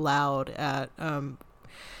laughed out loud at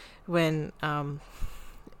when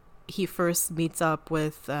he first meets up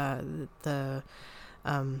with the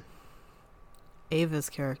Ava's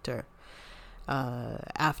character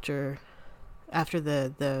after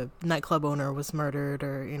the nightclub owner was murdered,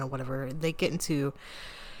 or whatever. They get into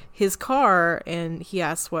his car and he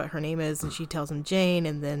asks what her name is, and she tells him Jane,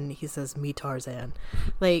 and then he says, "Me Tarzan."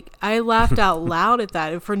 Like, I laughed out loud at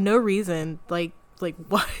that, and for no reason. Like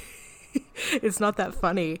why? It's not that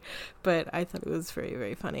funny, but I thought it was very,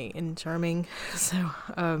 very funny and charming. So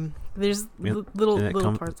there's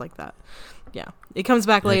little parts like that. Yeah, it comes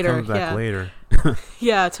back later.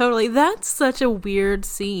 Yeah, totally. That's such a weird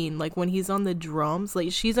scene. Like when he's on the drums,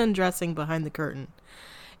 like she's undressing behind the curtain,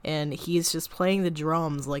 and he's just playing the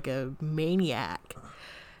drums like a maniac.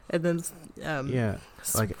 And then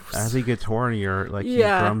like as he gets hornier, like he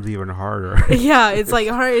drums even harder. Yeah, it's like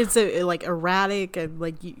hard. It's like erratic, and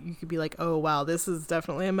like you could be like, oh wow, this is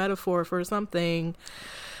definitely a metaphor for something.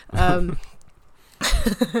 And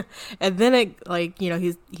then it, like,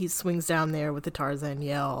 he swings down there with the Tarzan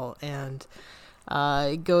yell, and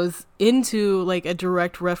it goes into like a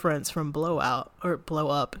direct reference from Blow Up, not Blow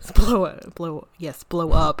Up.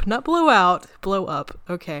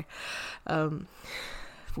 Okay.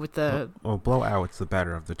 With the Blow Out's the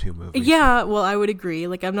better of the two movies. Yeah, well, I would agree.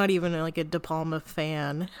 Like, I'm not even like a De Palma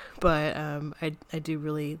fan, but I do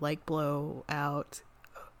really like Blow Out.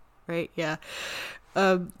 Right? Yeah.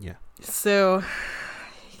 Yeah. So,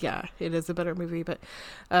 yeah, it is a better movie, but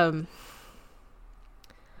I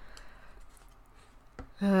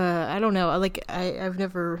don't know. Like, I've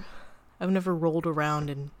never rolled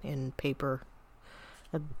around in paper.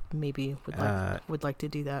 I maybe would like to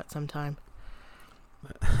do that sometime.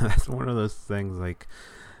 That's one of those things like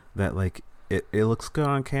that. Like it looks good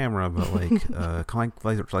on camera, but like kind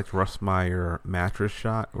of like Russ Meyer mattress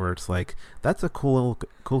shot, where it's like that's a cool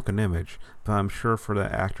looking image, but I'm sure for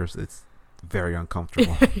the actress it's very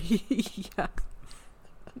uncomfortable. Yeah,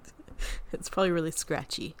 it's probably really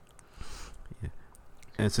scratchy. Yeah.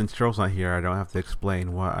 And since Joel's not here, I don't have to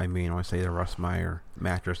explain what I mean when I say the Russ Meyer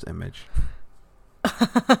mattress image.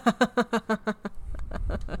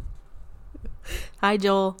 Hi,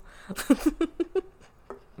 Joel.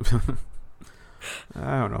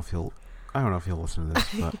 I don't know if he'll listen to this,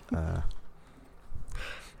 but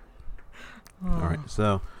All right.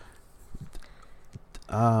 So,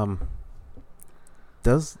 um,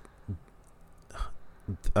 does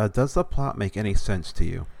does the plot make any sense to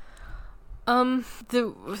you?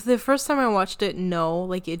 The first time I watched it, no,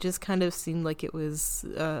 like it just kind of seemed like it was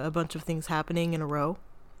a bunch of things happening in a row.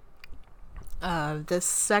 The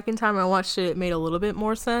second time I watched it, it made a little bit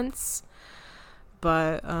more sense,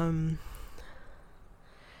 but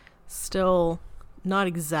still not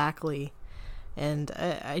exactly. And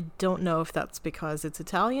I don't know if that's because it's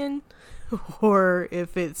Italian or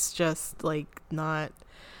if it's just like not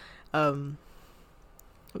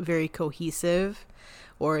very cohesive,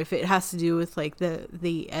 or if it has to do with like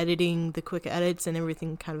the editing, the quick edits and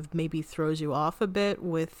everything kind of maybe throws you off a bit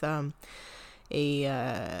with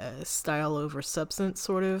a style over substance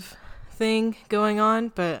sort of thing going on.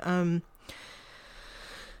 But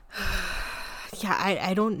yeah,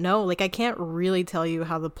 I don't know. Like, I can't really tell you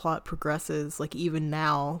how the plot progresses, like, even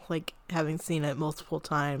now, like, having seen it multiple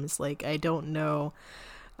times. Like, I don't know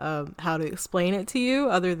how to explain it to you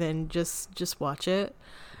other than just watch it.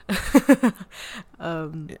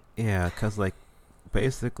 Yeah, because, like,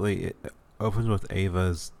 basically it opens with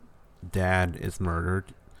Ava's dad is murdered.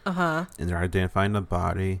 Uh-huh. And they're identifying the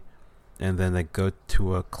body. And then they go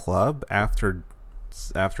to a club after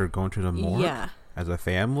going to the morgue. Yeah. As a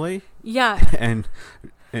family, yeah, and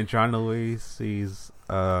John Louis sees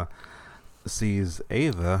Ava,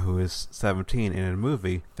 who is 17, in a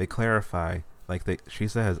movie. They clarify, like she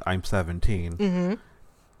says, "I'm 17," mm-hmm.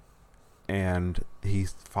 and he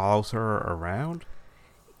follows her around.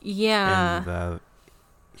 Yeah, and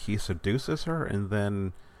he seduces her, and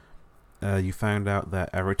then you find out that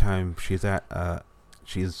every time she's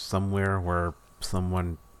somewhere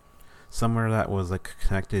that was like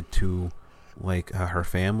connected to. Like her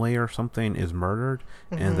family or something is murdered,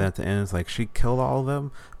 mm-hmm. and at the end it's like she killed all of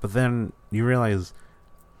them. But then you realize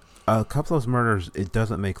a couple of those murders, it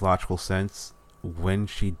doesn't make logical sense when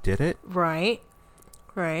she did it. Right.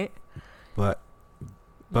 But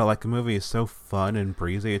like the movie is so fun and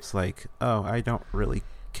breezy, it's like, oh, I don't really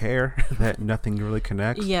care that nothing really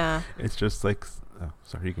connects. Yeah. It's just like, oh,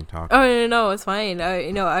 sorry, you can talk. Oh no, it's fine.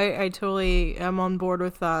 I totally am on board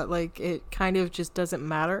with that. Like, it kind of just doesn't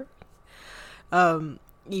matter.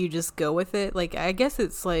 You just go with it. Like, I guess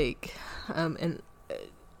it's like a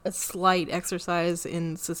slight exercise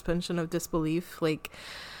in suspension of disbelief, like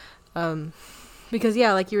because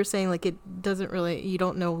yeah, like you were saying, like it doesn't really, you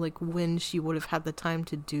don't know like when she would have had the time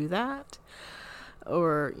to do that,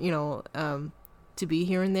 or to be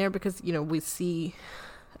here and there, because we see,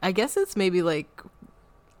 I guess it's maybe like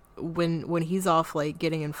when he's off like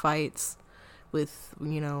getting in fights with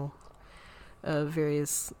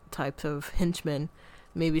various types of henchmen.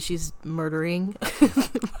 Maybe she's murdering.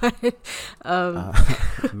 But,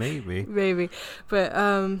 maybe. But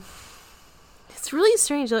it's really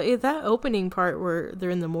strange. Like, that opening part where they're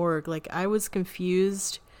in the morgue, like I was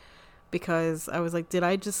confused because I was like, did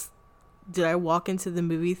I walk into the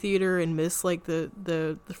movie theater and miss like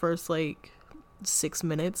the first like 6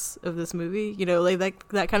 minutes of this movie? Like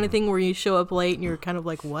that kind of thing where you show up late and you're kind of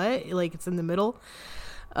like, what? Like it's in the middle.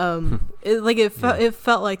 It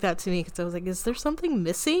felt like that to me, because I was like, is there something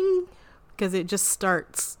missing? Because it just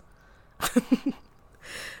starts.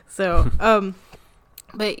 So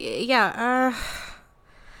but yeah,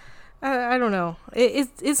 I don't know,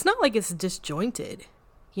 it's not like it's disjointed,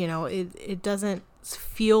 it doesn't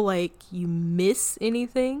feel like you miss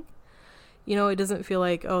anything, it doesn't feel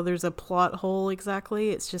like, oh, there's a plot hole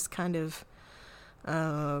exactly. It's just kind of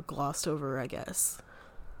glossed over, I guess.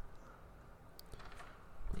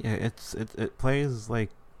 Yeah, it plays like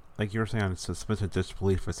you were saying on suspension of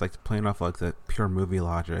disbelief. It's like playing off like the pure movie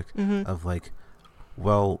logic, mm-hmm. of like,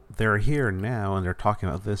 well, they're here now and they're talking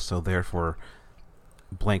about this, so therefore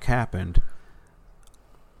blank happened.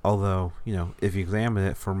 Although, if you examine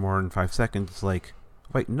it for more than 5 seconds, it's like,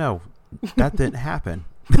 wait, no, that didn't happen.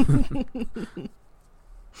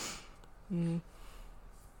 Mm.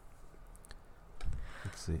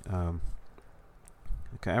 Let's see.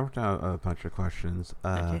 Okay, I wrote down a bunch of questions.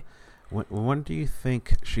 Okay. When do you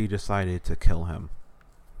think she decided to kill him?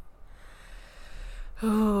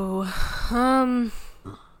 Oh, I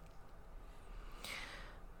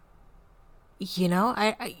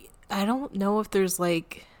don't know if there's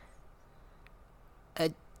like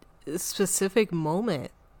a specific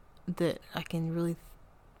moment that I can really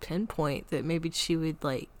pinpoint that maybe she would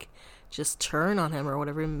like just turn on him or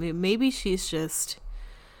whatever. Maybe she's just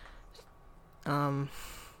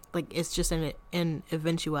like it's just an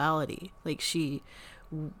eventuality. Like she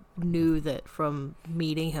knew that from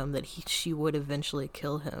meeting him that she would eventually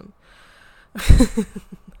kill him.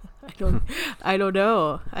 I don't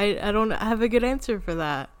know. I don't have a good answer for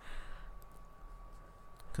that.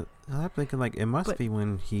 I'm thinking like it must be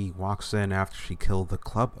when he walks in after she killed the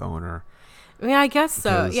club owner. I mean, I guess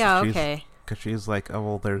so. Yeah. Okay. Because she's like, oh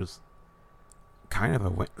well, there's kind of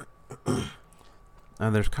a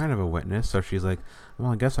there's kind of a witness, so she's like,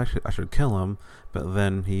 well, I guess I should kill him, but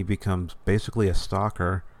then he becomes basically a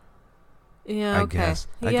stalker. Yeah. I okay. guess.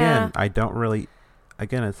 Again, yeah. I don't really.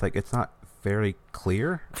 Again, it's like it's not very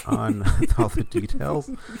clear on all the details,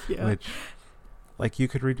 Yeah. which. Like, you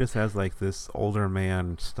could read this as, like, this older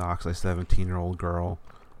man stalks a 17-year-old girl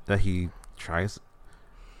that he tries...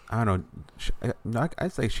 I don't know.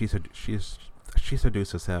 I'd say she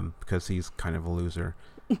seduces him because he's kind of a loser.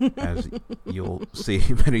 As you'll see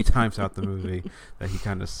many times throughout the movie, that he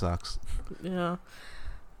kind of sucks. Yeah.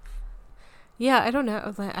 Yeah, I don't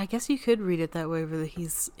know. I guess you could read it that way, where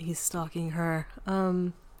he's stalking her.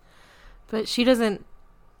 But she doesn't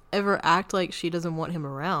ever act like she doesn't want him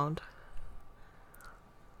around.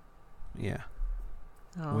 Yeah.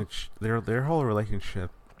 Oh. Which their whole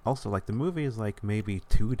relationship also, like, the movie is like maybe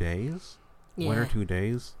 2 days, 1 or 2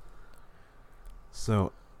 days.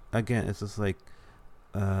 So again, it's just like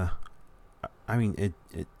I mean it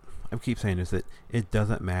I keep saying this, that it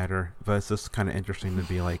doesn't matter, but it's just kind of interesting to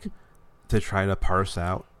be like to try to parse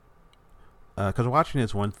out, because watching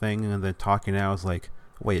is one thing and then talking now is like,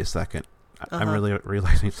 wait a second, I'm really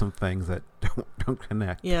realizing some things that don't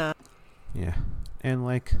connect. Yeah. And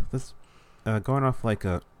like this going off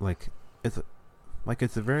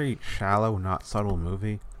it's a very shallow, not subtle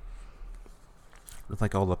movie with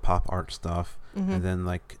like all the pop art stuff. And then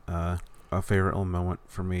like a favorite little moment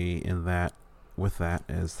for me in that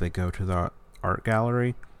is they go to the art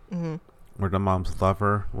gallery where the mom's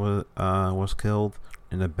lover was killed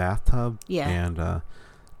in a bathtub. And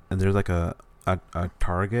there's like a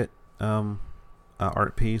Target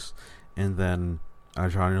art piece, and then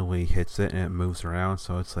John Lee hits it and it moves around,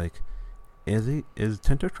 so it's like, is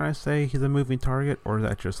Tinto trying to say he's a moving target, or is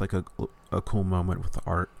that just like a cool moment with the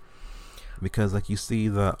art? Because like you see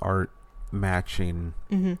the art matching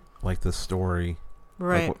like the story,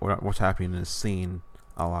 right? Like what's happening in the scene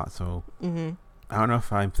a lot. So I don't know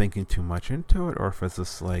if I'm thinking too much into it, or if it's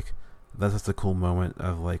just like that's just a cool moment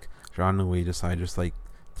of like John Lee decided just like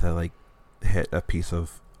to like hit a piece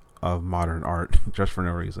of modern art just for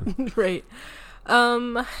no reason. Right.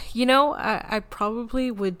 I probably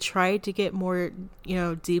would try to get more,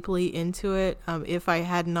 deeply into it, if I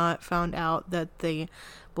had not found out that the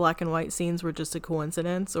black and white scenes were just a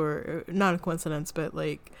coincidence, or not a coincidence, but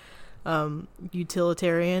like,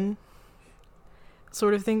 utilitarian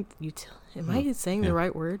sort of thing. Am I saying the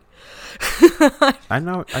right word? I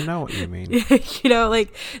know what you mean.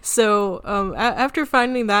 After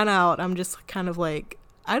finding that out, I'm just kind of like,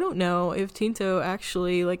 I don't know if Tinto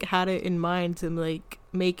actually like had it in mind to like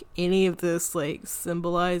make any of this like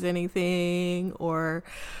symbolize anything, or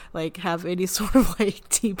like have any sort of like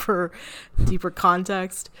deeper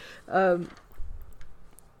context. Like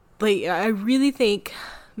I really think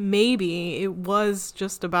maybe it was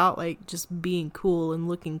just about like just being cool and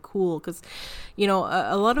looking cool, because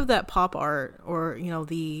a lot of that pop art, or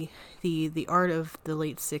the art of the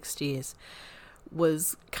late 60s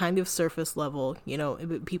was kind of surface level.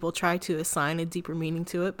 People try to assign a deeper meaning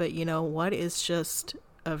to it, but what is just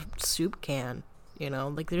a soup can,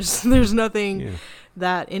 like there's nothing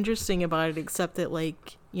that interesting about it, except that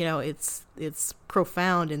like it's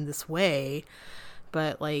profound in this way,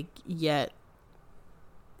 but like yet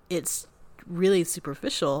it's really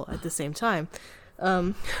superficial at the same time.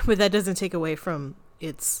 But that doesn't take away from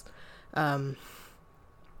its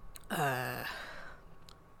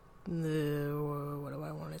what do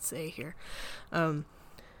I want to say here?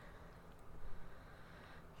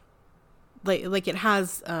 Like it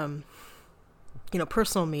has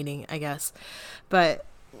personal meaning, I guess, but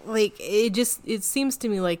like it seems to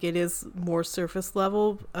me like it is more surface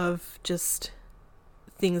level of just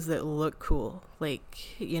things that look cool,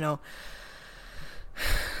 like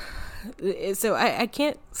so I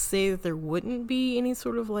can't say that there wouldn't be any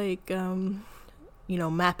sort of like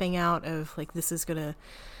mapping out of like this is gonna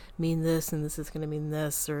mean this and this is gonna mean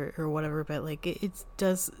this, or whatever, but like it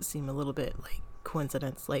does seem a little bit like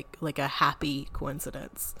coincidence, like a happy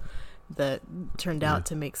coincidence that turned out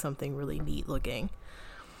to make something really neat looking.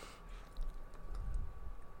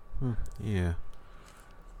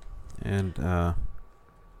 And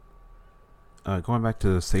going back to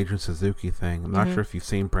the Sage and Suzuki thing, I'm not sure if you've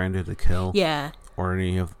seen Branded to Kill, or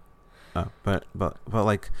any of but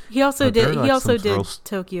like he also did like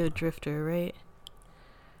Tokyo Drifter, right?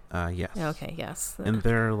 Yes. Okay, yes. And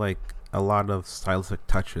there are like a lot of stylistic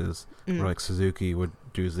touches where like Suzuki would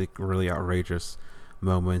does like really outrageous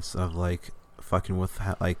moments of like fucking with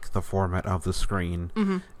like the format of the screen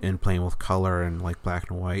and playing with color and like black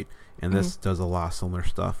and white. And this does a lot of similar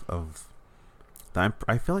stuff.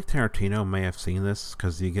 I feel like Tarantino may have seen this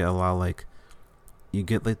because you get a lot of, like, you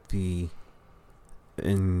get like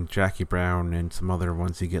in Jackie Brown and some other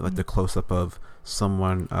ones, you get like the close up of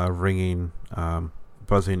someone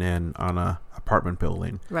buzzing in on a apartment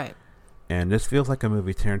building. Right. And this feels like a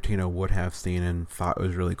movie Tarantino would have seen and thought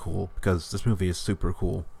was really cool, because this movie is super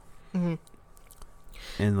cool.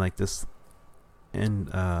 And like this, and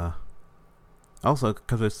also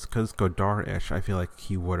because it's Godard-ish, I feel like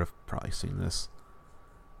he would have probably seen this,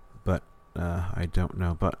 but I don't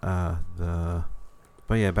know. But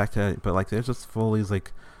yeah, back to it. But like there's just full these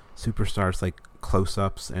like superstars like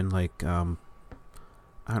close-ups and like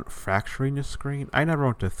fracturing the screen. I never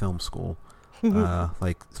went to film school.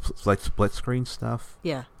 Like split screen stuff.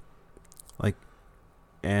 Yeah. Like,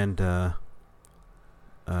 and I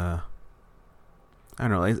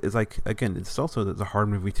don't know. It's like, again, it's also a hard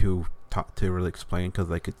movie to really explain, because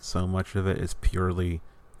like it's so much of it is purely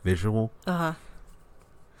visual. And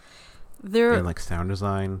like sound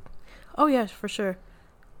design. Oh yeah, for sure.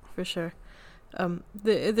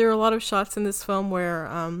 There are a lot of shots in this film where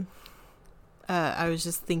I was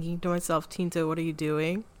just thinking to myself, Tinto, what are you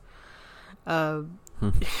doing? Like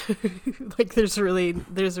there's really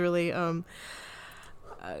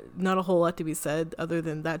not a whole lot to be said other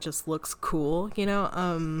than that just looks cool, you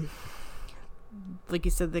know. Like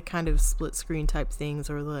you said, the kind of split screen type things,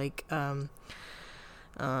 or like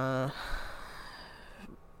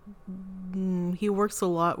he works a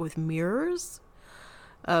lot with mirrors,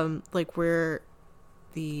 like where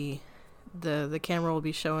the camera will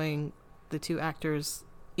be showing the two actors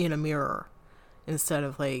in a mirror instead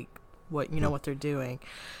of like what they're doing.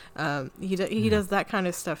 He does that kind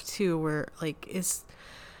of stuff too, where like it's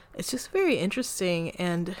just very interesting,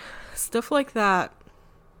 and stuff like that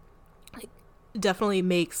like definitely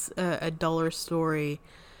makes a duller story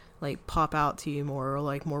like pop out to you more, or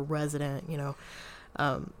like more resonant, you know.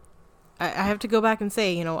 I have to go back and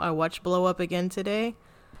say, you know, I watched Blow Up again today.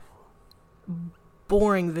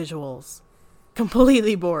 Boring visuals.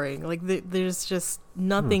 Completely boring. Like there's just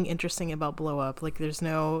nothing interesting about Blow Up. Like there's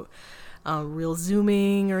no real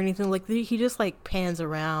zooming or anything. Like he just like pans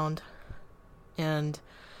around, and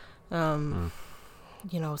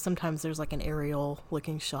you know, sometimes there's like an aerial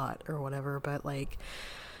looking shot or whatever, but like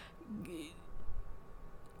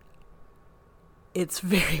it's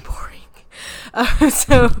very boring.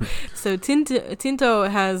 So Tinto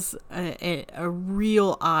has a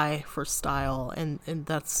real eye for style, and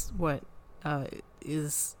that's what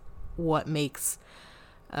is what makes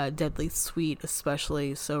Deadly Sweet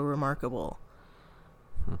especially so remarkable.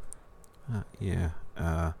 Yeah.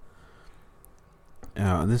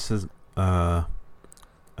 This is my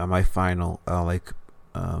final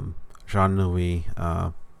Jean-Louis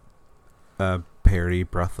parody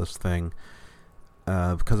Breathless thing,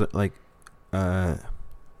 because it, like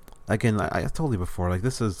again, I told you before, like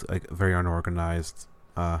this is like a very unorganized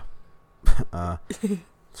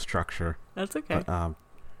structure. That's okay.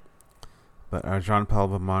 But Jean-Paul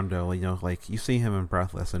Belmondo, you know, like you see him in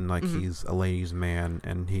Breathless, and like he's a ladies' man,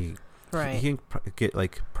 and he can get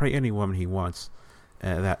like pray any woman he wants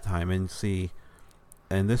at that time. And see,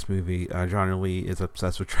 in this movie, Jean-Louis is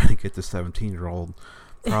obsessed with trying to get the 17-year-old,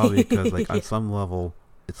 probably because like on some level,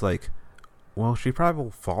 it's like, well, she probably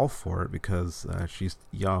will fall for it because she's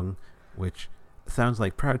young, which sounds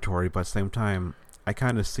like predatory, but at the same time, I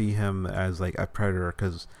kind of see him as like a predator,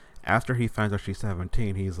 because after he finds out she's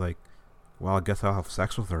 17, he's like, well, I guess I'll have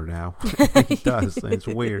sex with her now. He does, and it's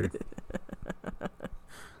weird.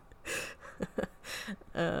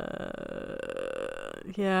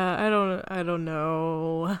 Yeah, I don't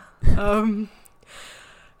know.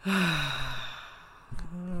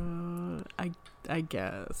 I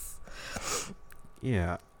guess.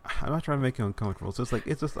 Yeah, I'm not trying to make you uncomfortable.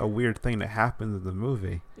 It's just a weird thing that happens in the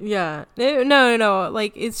movie. Yeah. No.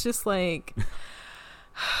 Like, it's just like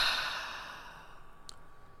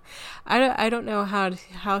I don't know how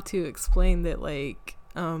to explain that. Like,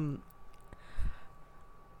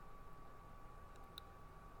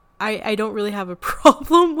 I don't really have a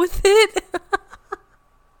problem with it.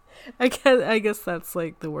 I guess that's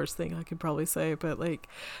like the worst thing I could probably say, but like,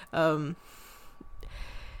 to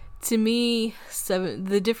me,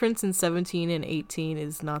 the difference in 17 and 18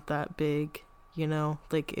 is not that big, you know.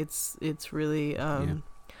 Like it's really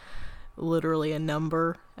literally a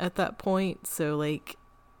number at that point. So like,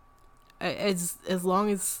 as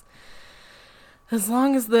long as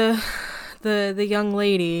the young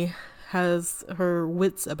lady has her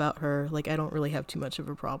wits about her, like I don't really have too much of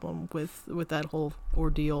a problem with that whole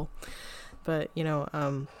ordeal. But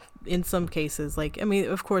in some cases, like, I mean,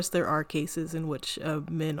 of course there are cases in which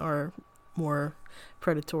men are more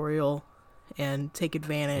predatorial and take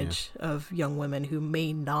advantage of young women who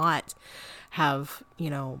may not have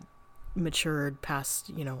matured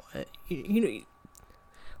past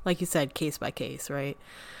like you said, case by case, right?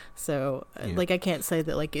 So like I can't say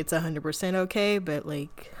that like it's 100% okay, but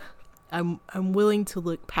like I'm willing to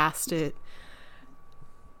look past it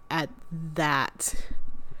at that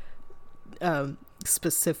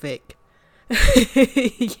specific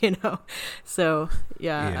so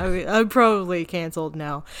I'm probably canceled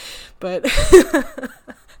now, but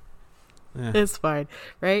it's fine,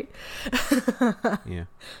 right? Yeah.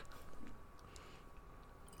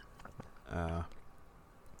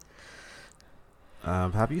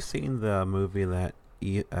 Have you seen the movie that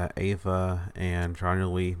Ava and Johnny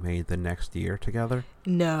Lee made the next year together?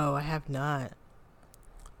 No, I have not.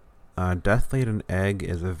 Death Laid an Egg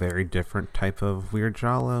is a very different type of weird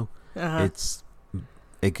giallo.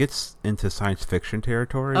 It gets into science fiction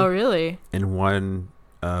territory. Oh, really? In one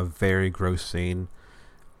very gross scene,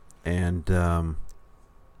 and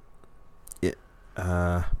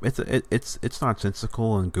it's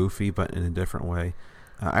nonsensical and goofy, but in a different way.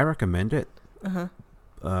 I recommend it.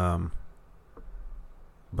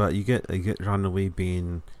 But you get Jean Louis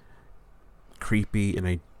being creepy in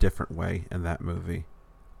a different way in that movie,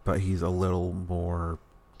 but he's a little more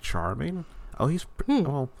charming.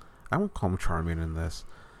 Well, I won't call him charming in this,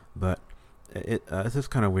 but it's just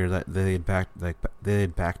kind of weird that they had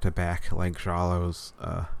back to back like giallos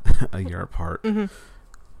a year apart.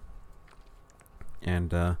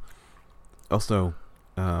 And also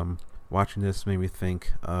watching this made me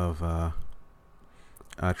think of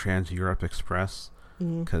Trans Europe Express,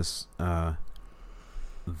 because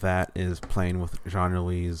that is playing with Jean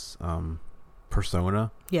Louis'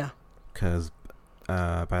 persona. Yeah. Because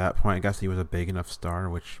by that point, I guess he was a big enough star,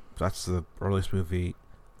 which that's the earliest movie.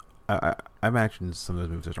 I imagine some of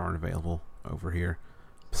those movies aren't available over here,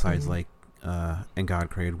 besides like And God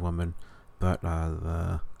Created Woman, but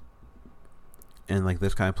and like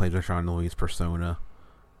this kind of plays with Jean Louis' persona,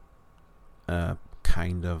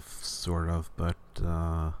 kind of, sort of, but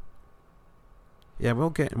yeah,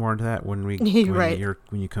 we'll get more into that when when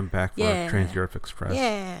you come back for Trans Europe Express.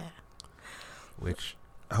 Yeah. Which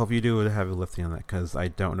I hope you do a heavy lifting on that, because I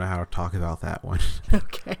don't know how to talk about that one.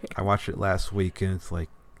 Okay. I watched it last week and it's like,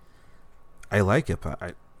 I like it,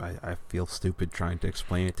 but I feel stupid trying to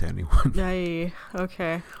explain it to anyone.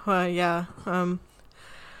 Okay. Well, yeah.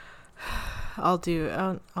 I'll see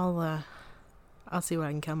what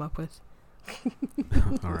I can come up with.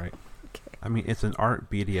 All right. Okay. I mean, it's an art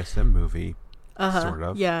BDSM movie, sort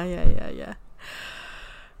of. Yeah.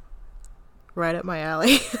 Right up my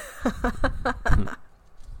alley.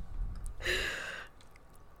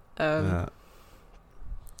 Have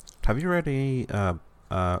you read any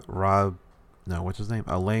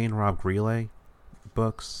Elaine Rob Greeley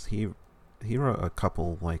books? He wrote a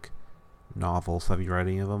couple like novels. Have you read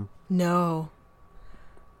any of them? No.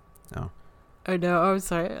 Oh no, I'm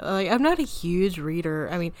sorry. Like, I'm not a huge reader.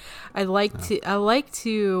 I mean, I like the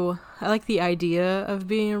idea of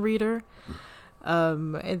being a reader.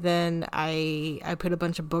 And then I put a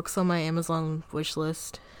bunch of books on my Amazon wish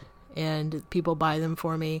list, and people buy them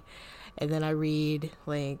for me, and then I read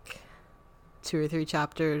like 2 or 3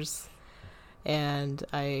 chapters, and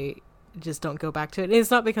I just don't go back to it. And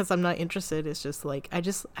it's not because I'm not interested. It's just like I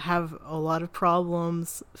just have a lot of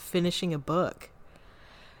problems finishing a book.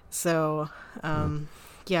 So,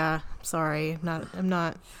 yeah, sorry, I'm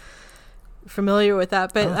not familiar with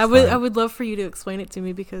that, but I would love for you to explain it to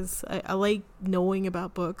me, because I like knowing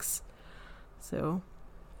about books. So.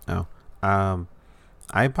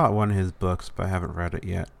 I bought one of his books, but I haven't read it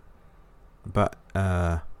yet. But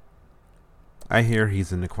I hear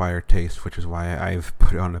he's an acquired taste, which is why I've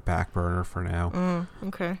put it on the back burner for now.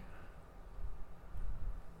 Okay.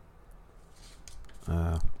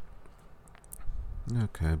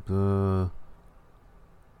 Okay. All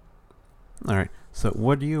right. So,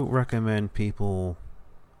 what do you recommend people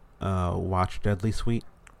watch? Deadly Sweet?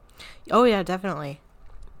 Oh yeah, definitely.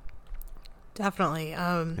 Okay.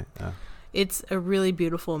 It's a really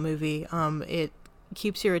beautiful movie. It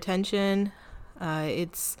keeps your attention.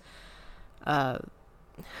 It's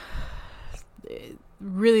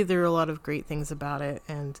really, there are a lot of great things about it,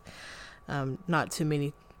 and not too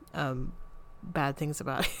many bad things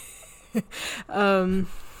about it.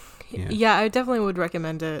 Yeah, I definitely would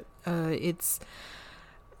recommend it. It's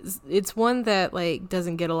one that like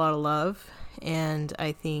doesn't get a lot of love, and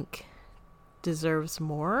I think deserves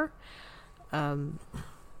more.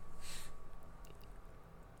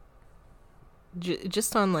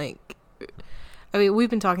 Just on like, I mean, we've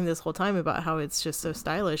been talking this whole time about how it's just so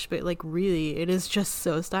stylish, but like really it is just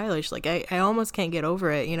so stylish. Like I almost can't get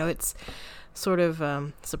over it. You know, it's sort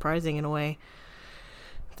of surprising in a way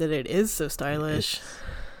that it is so stylish.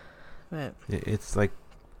 But it's like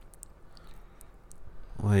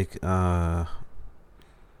what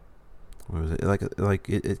was it like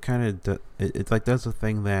it kind of it like does a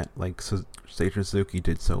thing that like Seiichi Suzuki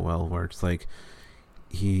did so well, where it's like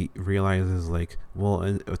he realizes like, well,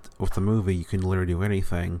 with the movie you can literally do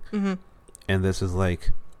anything, and this is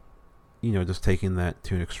like, you know, just taking that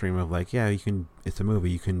to an extreme of like, yeah, you can, it's a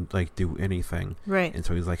movie, you can like do anything, right? And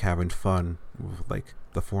so he's like having fun with like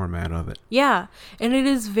the format of it. Yeah, and it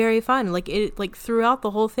is very fun. Like it, like throughout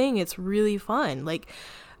the whole thing, it's really fun. Like,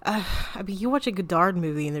 I mean, you watch a Godard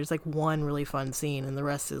movie and there's like one really fun scene, and the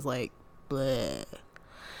rest is like, bleh.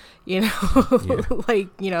 You know,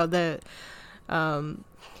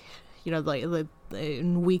 Yeah. like like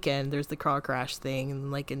in Weekend, there's the car crash thing,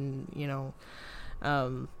 and like in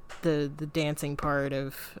the dancing part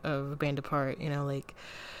of Band Apart, you know, like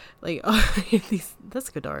that's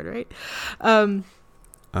Godard, right?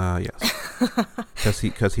 Yes,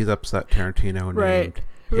 because he's upset Tarantino right. named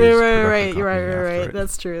his production company Right. after it.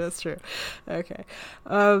 That's true. Okay.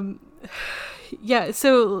 Yeah.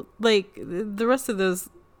 So like the rest of those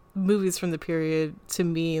movies from the period to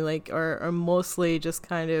me like are mostly just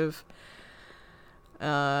kind of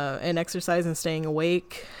an exercise in staying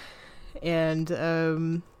awake, and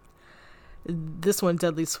this one,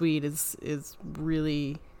 Deadly Sweet, is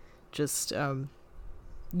really just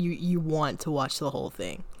you want to watch the whole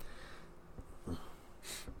thing.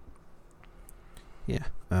 Yeah.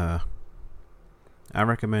 I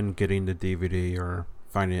recommend getting the DVD or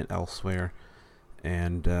finding it elsewhere,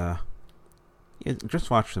 and just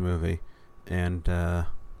watch the movie. And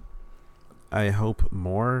I hope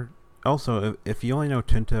more. Also, if you only know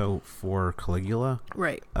Tinto for Caligula,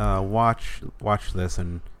 right? Watch this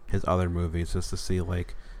and his other movies just to see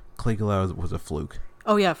like Caligula was a fluke.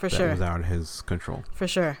 Oh yeah, for sure. That was out of his control. For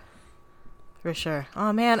sure.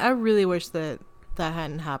 Oh man, I really wish that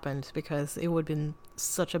hadn't happened, because it would have been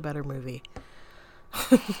such a better movie.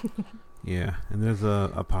 Yeah, and there's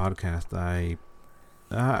a podcast I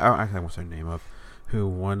won't say the name of, who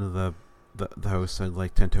one of the host said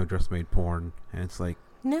like Tinto just made porn, and it's like,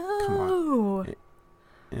 no, come on.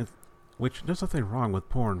 Which there's nothing wrong with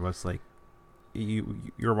porn, but it's like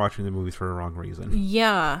you're watching the movies for the wrong reason.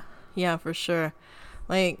 Yeah, for sure.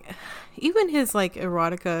 Like even his like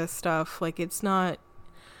erotica stuff, like it's not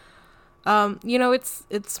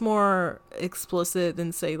it's more explicit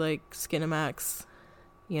than say like Skinamax.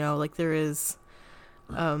 You know, like there is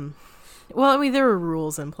well, I mean, there are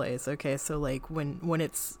rules in place, okay? So like when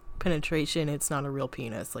it's penetration, it's not a real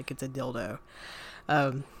penis, like it's a dildo.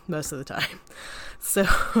 Most of the time. So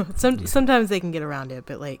sometimes they can get around it,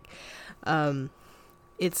 but like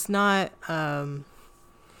it's not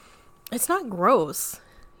gross,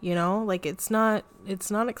 you know? Like it's not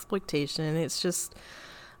exploitation. It's just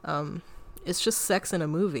sex in a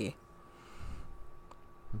movie.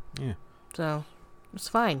 Yeah. So it's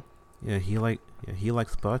fine. Yeah, he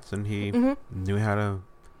likes butts, and he knew how to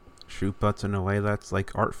shoot butts in a way that's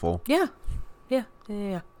like artful. Yeah.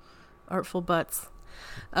 Artful butts.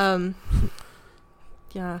 Yeah.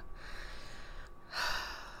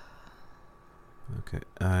 Okay.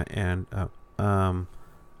 And on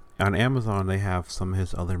Amazon they have some of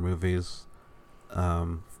his other movies.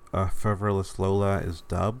 Feverless Lola is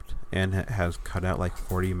dubbed, and it has cut out like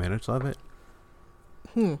 40 minutes of it.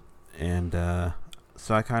 And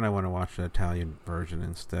so I kind of want to watch the Italian version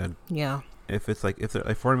instead. Yeah. If it's like, if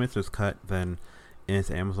 40 minutes is cut, then and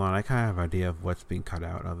it's Amazon, I kind of have an idea of what's being cut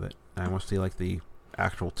out of it. I want to see like the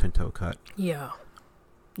actual Tinto cut. Yeah.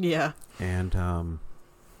 And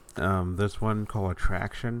there's one called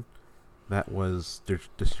Attraction that was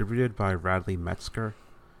distributed by Radley Metzger,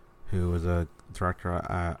 who was a director.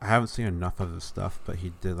 I haven't seen enough of his stuff, but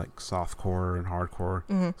he did like softcore and hardcore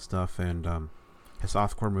stuff, and his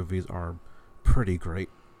softcore movies are pretty great.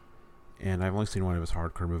 And I've only seen one of his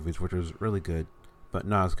hardcore movies, which was really good, but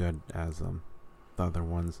not as good as the other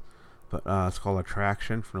ones. But it's called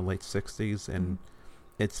Attraction from the late 60s, and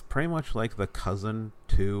it's pretty much like the cousin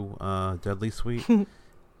to Deadly Sweet,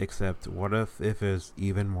 except what if it's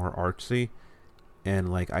even more artsy?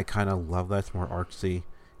 And like I kind of love that it's more artsy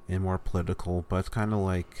and more political, but it's kind of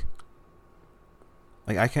like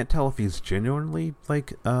I can't tell if he's genuinely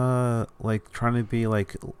like trying to be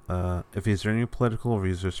like if he's genuinely political or if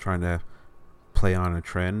he's just trying to play on a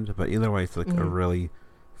trend. But either way, it's like a really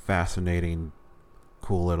fascinating,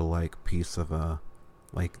 cool little like piece of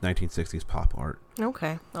like 1960s pop art.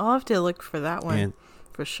 Okay, I'll have to look for that one And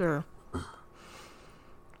for sure.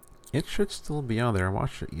 it should still be on there. I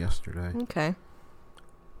watched it yesterday. Okay.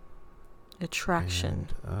 Attraction.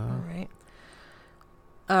 And, all right.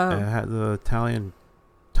 it had the Italian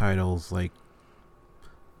titles, like,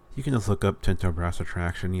 you can just look up Tinto Brass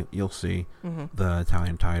Attraction. You'll see the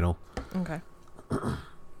Italian title. Okay.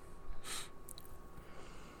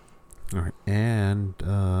 All right, and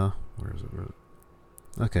where is it?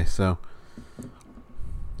 Okay, so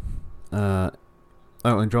and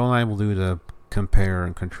Joel and I will do the compare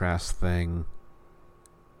and contrast thing.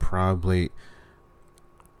 Probably.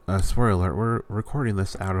 Spoiler alert: we're recording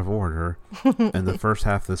this out of order, and the first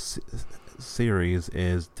half of this series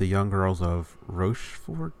is the Young Girls of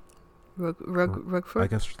Rochefort. Roquefort? I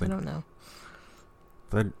guess I don't know.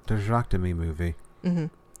 The Jacques Demy movie. Mm-hmm.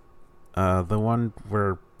 The one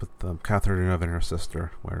where with Catherine Deneuve and her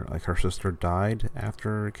sister, where like her sister died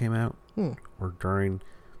after it came out, or during.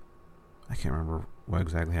 I can't remember what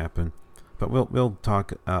exactly happened, but we'll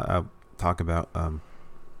talk about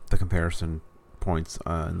the comparison points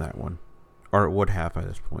in that one, or it would have by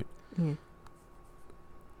this point. Mm.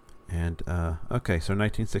 And okay, so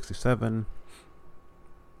 1967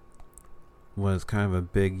 was kind of a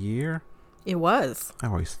big year. It was. I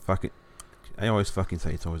always fucking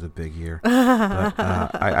say it's always a big year. But,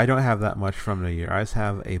 I don't have that much from the year. I just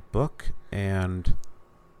have a book and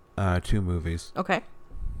 2 movies. Okay.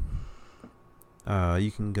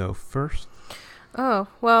 You can go first. Oh,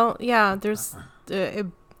 well, yeah, there's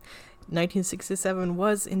 1967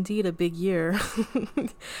 was indeed a big year.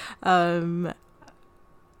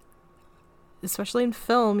 Especially in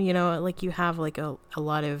film, you know, like you have like a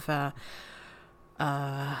lot of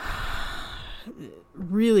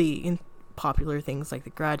really popular things, like The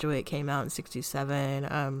Graduate came out in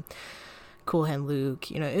 67, Cool Hand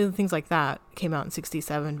Luke, you know, things like that came out in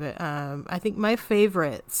 67. But I think my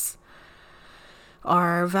favorites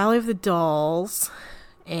are Valley of the Dolls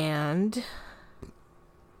and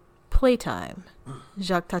Playtime.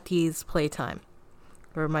 Jacques Tati's Playtime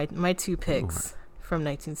were my 2 picks from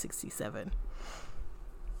 1967.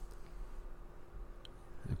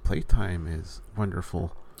 Playtime is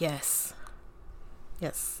wonderful. Yes,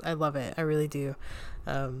 I love it. I really do.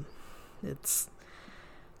 It's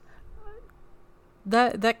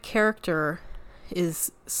that character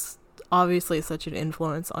is obviously such an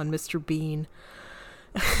influence on Mr. Bean.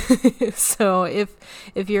 So if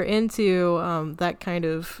you're into that kind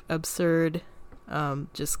of absurd,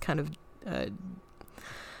 just kind of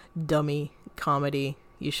dummy comedy,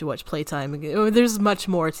 you should watch Playtime. There's much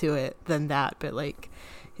more to it than that, but like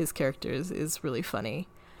his character is really funny,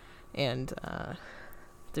 and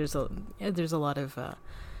there's a lot of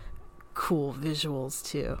cool visuals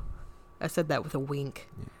too. I said that with a wink.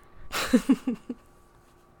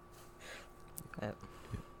 Yeah.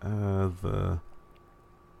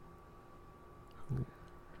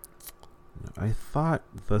 I thought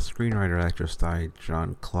the screenwriter actress died,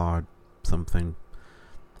 Jean-Claude something.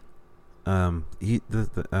 Never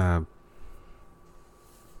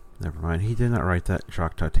mind. He did not write that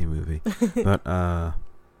Jacques Tati movie, but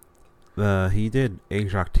he did a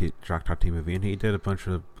Jacques Tati movie, and he did a bunch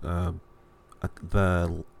of the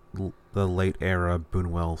late era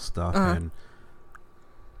Buñuel stuff, and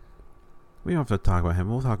we don't have to talk about him.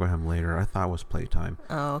 We'll talk about him later. I thought it was Playtime.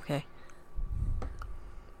 Oh, okay.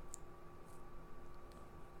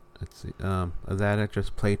 Let's see. That it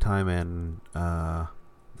just Playtime and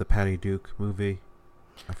the Patty Duke movie.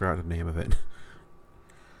 I forgot the name of it.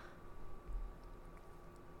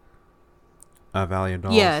 Valley of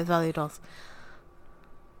Dolls. Yeah, Valley of Dolls.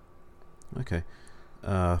 Okay.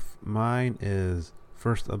 Mine is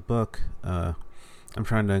first a book. I'm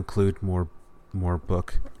trying to include more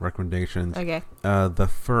book recommendations. Okay. The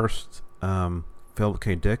first Philip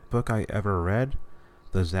K. Dick book I ever read,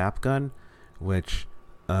 The Zap Gun, which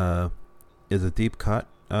is a deep cut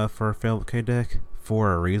for Philip K. Dick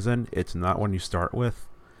for a reason. It's not one you start with.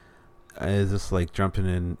 It's just like jumping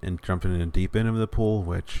in deep end of the pool,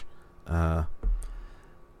 which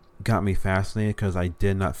got me fascinated because I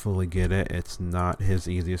did not fully get it. It's not his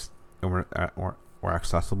easiest or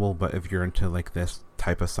accessible, but if you're into like this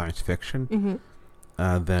type of science fiction,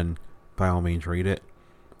 then by all means read it.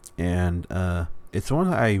 And it's one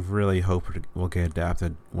that I really hope will get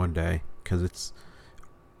adapted one day because it's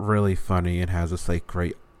really funny and has this like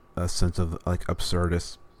great sense of like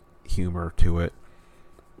absurdist humor to it.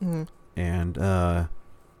 And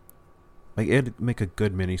like it'd make a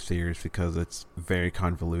good miniseries because it's very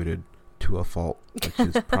convoluted to a fault, which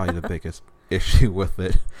is probably the biggest issue with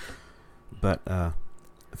it. But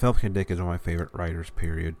Philip K. Dick is one of my favorite writers,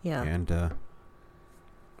 period. Yeah. And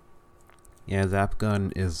Zap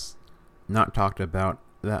Gun is not talked about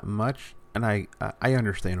that much, and I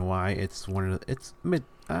understand why. It's it's mid,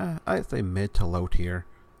 I'd say mid to low tier,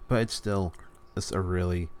 but it's a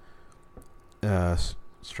really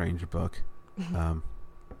strange book.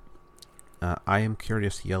 I Am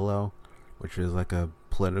Curious Yellow, which is like a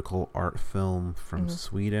political art film from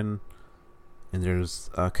Sweden, and there's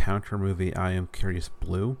a counter movie, I Am Curious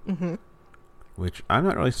Blue, which I'm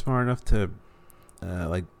not really smart enough to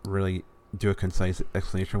like really do a concise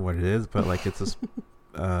explanation of what it is, but like it's this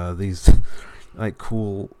these like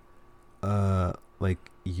cool like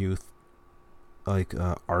youth like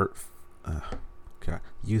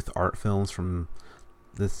youth art films from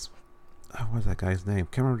this what's that guy's name?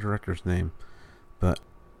 Can't remember the director's name, but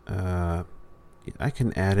I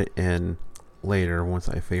can add it in later once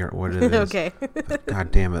I figure out what it is. Okay. But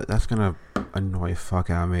God damn it, that's gonna annoy fuck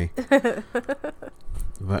out of me.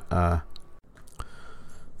 But the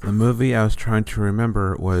movie I was trying to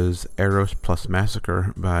remember was Eros Plus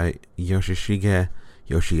Massacre by Yoshishige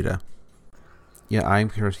Yoshida. Yeah, I Am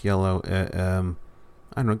Curious Yellow. I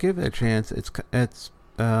don't know, give it a chance. It's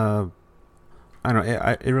I don't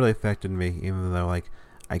know, it really affected me, even though like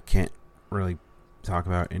I can't really talk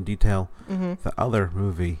about it in detail. The other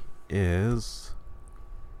movie is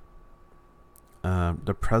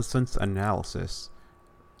The President's Analysis.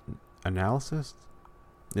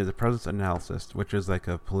 Yeah, The President's Analysis, which is like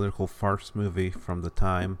a political farce movie from the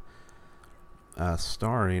time,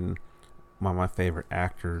 starring one of my favorite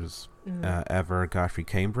actors ever, Godfrey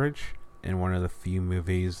Cambridge, in one of the few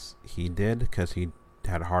movies he did, because he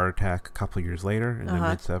had a heart attack a couple years later in the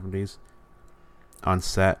mid-70s on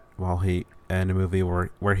set while he in a movie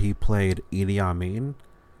where he played Idi Amin,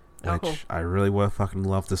 which I really would fucking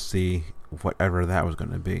love to see whatever that was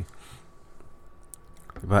going to be.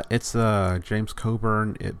 But it's James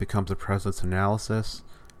Coburn. It becomes a president's analyst.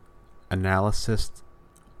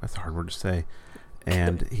 That's a hard word to say.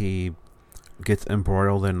 And he gets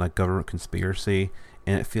embroiled in like government conspiracy,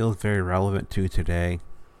 and it feels very relevant to today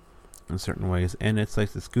in certain ways. And it's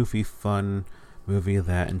like this goofy, fun movie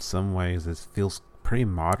that in some ways feels pretty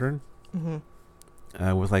modern.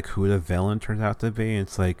 With like who the villain turns out to be. And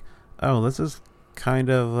it's like, oh, this is kind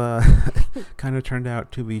of turned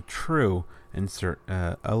out to be true.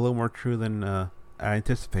 A little more true than I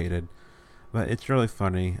anticipated, but it's really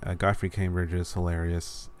funny. Godfrey Cambridge is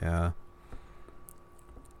hilarious.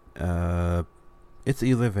 It's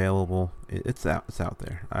easily available. It's out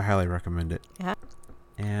there. I highly recommend it. Yeah.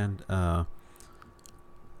 And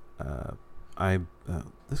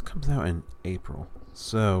this comes out in April.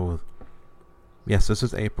 So yes, this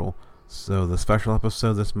is April. So the special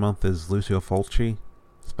episode this month is Lucio Fulci.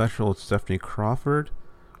 Special with Stephanie Crawford.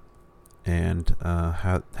 And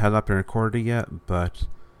has not been recorded yet, but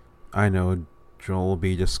I know Joel will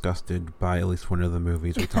be disgusted by at least one of the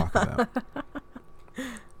movies we talk about.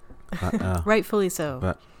 Rightfully so.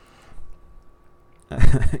 But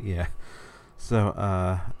yeah. So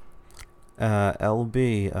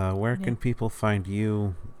LB, where can people find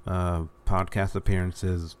you? Podcast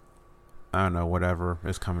appearances, I don't know, whatever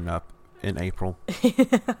is coming up in April.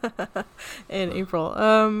 In April.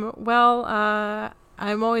 Well,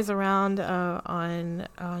 I'm always around on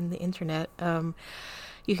the internet.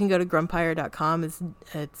 You can go to grumpire.com. It's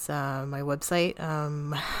my website.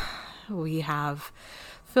 We have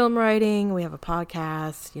film writing. We have a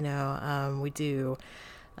podcast. We do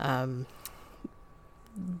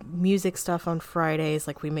music stuff on Fridays.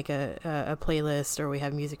 Like we make a playlist, or we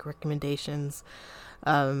have music recommendations.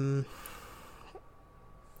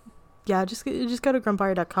 Yeah, just go to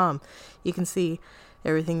grumpire.com. You can see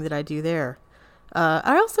everything that I do there.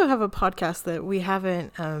 I also have a podcast that we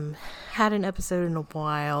haven't had an episode in a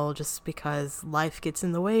while, just because life gets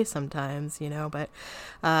in the way sometimes, but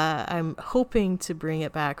I'm hoping to bring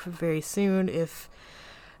it back very soon. If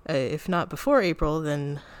not before April,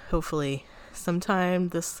 then hopefully sometime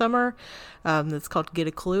this summer. It's called Get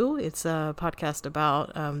a Clue. It's a podcast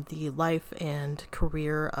about the life and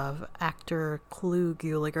career of actor Clu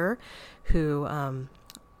Gulager, who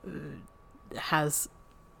has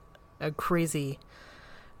a crazy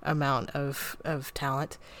amount of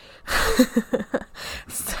talent.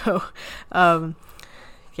 So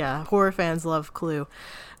yeah, horror fans love Clue.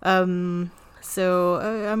 So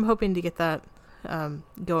I'm hoping to get that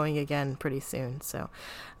going again pretty soon. So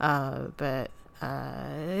but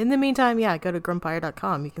in the meantime, yeah, go to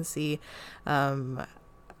grumpire.com. You can see I'm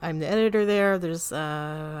the editor there. There's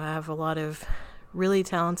I have a lot of really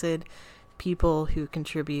talented people who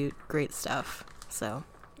contribute great stuff. So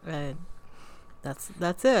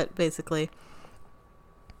that's it, basically.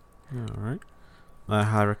 All right. I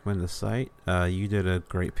highly recommend the site. You did a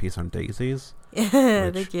great piece on Daisies.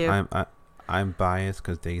 Thank you. I'm biased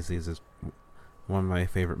because Daisies is one of my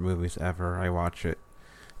favorite movies ever. I watch it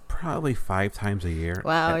probably 5 times a year.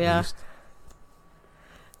 Wow, at yeah. least.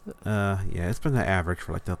 Yeah, it's been the average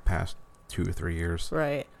for like the past 2 or 3 years.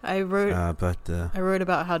 Right. I wrote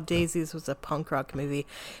about how Daisies was a punk rock movie.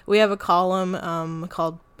 We have a column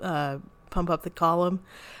called Pump Up the Column.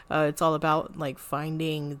 It's all about like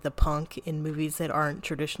finding the punk in movies that aren't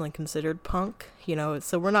traditionally considered punk.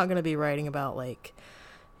 So we're not going to be writing about like,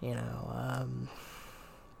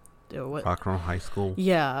 what? Rock and Roll High School.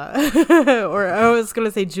 Yeah. Or I was going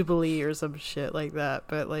to say Jubilee or some shit like that.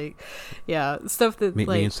 But like, yeah, stuff that Meet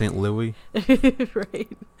me in St. Louis. Right.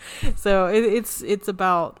 So it's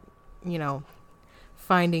about,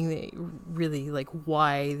 finding really like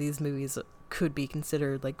why these movies could be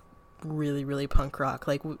considered like really, really punk rock.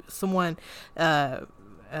 Like someone wrote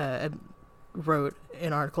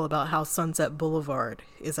an article about how Sunset Boulevard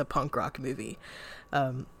is a punk rock movie.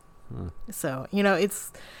 So,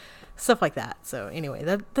 it's stuff like that. So anyway,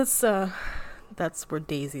 that's where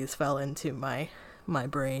Daisies fell into my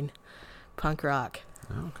brain. Punk rock.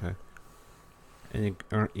 Okay. And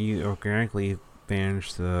you organically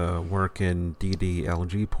managed to work in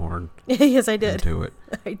DDLG porn. Yes, I did. Into it.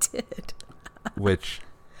 I did. Which,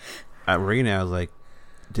 right now, I was like,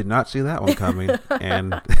 did not see that one coming,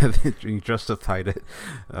 and you justified it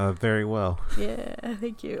very well. Yeah,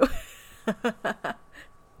 thank you.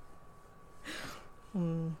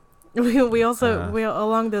 We also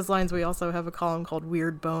along those lines we also have a column called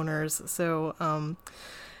Weird Boners. So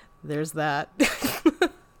there's that.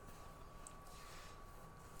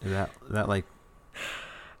 Is that like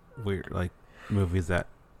weird like movies that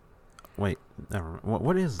wait never mind.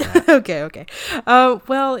 What is that? Okay.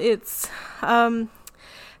 Well, it's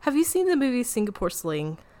have you seen the movie Singapore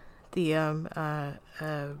Sling? The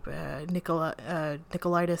Nico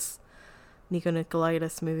Nicolaitis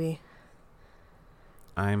movie.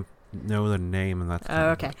 I know the name, and that's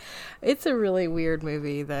okay. It's a really weird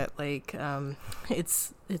movie that like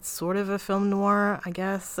it's sort of a film noir, I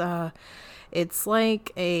guess. It's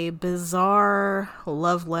like a bizarre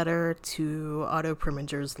love letter to Otto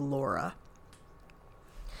Preminger's Laura.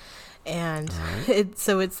 And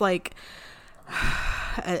it's like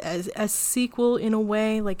a sequel in a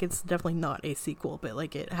way. Like it's definitely not a sequel, but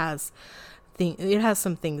like it has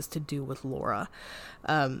some things to do with Laura.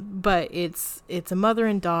 But it's a mother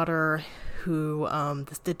and daughter who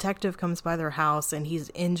this detective comes by their house and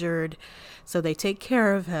he's injured, so they take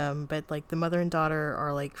care of him, but like the mother and daughter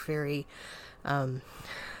are like very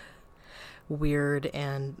weird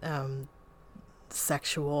and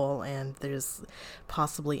sexual, and there's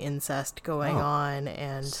possibly incest going on,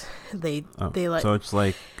 and they like, so it's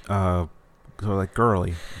like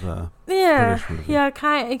girly, yeah,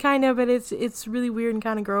 kind of, but it's really weird and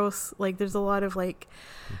kind of gross. Like there's a lot of like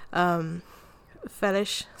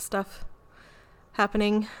fetish stuff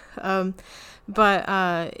happening, but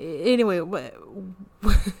anyway,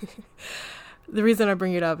 the reason I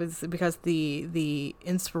bring it up is because the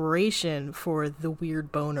inspiration for the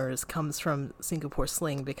Weird Boners comes from Singapore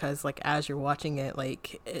Sling, because like as you're watching it,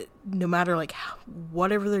 like no matter like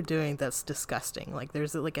whatever they're doing that's disgusting. Like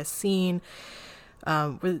there's like a scene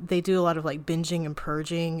where they do a lot of like binging and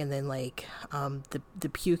purging, and then like the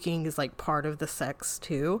puking is like part of the sex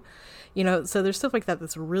too, so there's stuff like that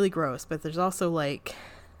that's really gross, but there's also like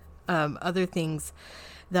other things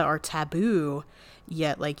that are taboo,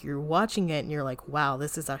 yet like you're watching it and you're like, wow,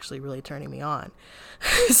 this is actually really turning me on.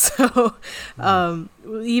 So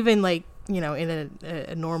even like in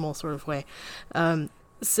a normal sort of way, but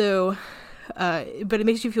it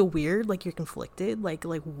makes you feel weird, like you're conflicted, like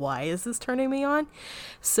why is this turning me on?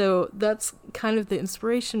 So that's kind of the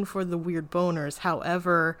inspiration for the Weird Boners.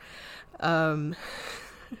 However,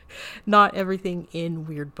 not everything in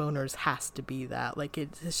Weird Boners has to be that. Like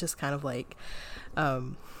it's just kind of like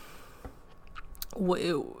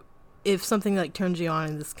if something like turns you on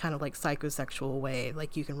in this kind of like psychosexual way,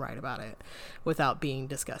 like you can write about it without being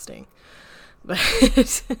disgusting.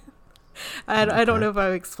 But I don't know if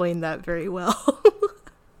I've explained that very well.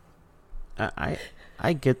 I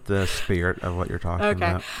get the spirit of what you're talking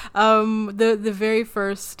about. The very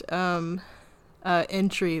first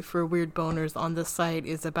entry for Weird Boners on the site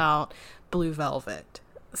is about Blue Velvet.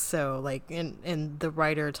 So like and the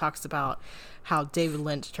writer talks about how David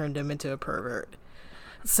Lynch turned him into a pervert.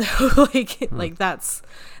 So like that's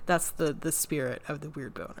the spirit of the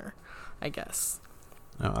Weird Boner, I guess.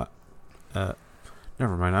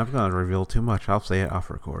 Never mind. I'm gonna reveal too much. I'll say it off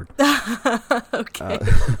record. Okay.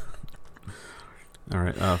 All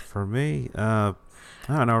right. For me,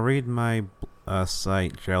 I don't know. Read my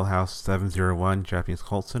site, Jailhouse 701 Japanese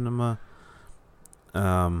Cult Cinema.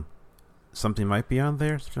 Something might be on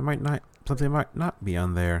there. Something might not be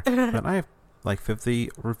on there. But I have like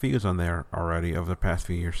 50 reviews on there already over the past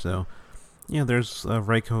few years. So, there's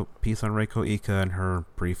a piece on Reiko Ika and her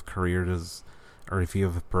brief career as a review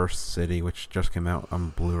of Burst City, which just came out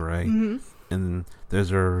on Blu-ray. Mm-hmm. And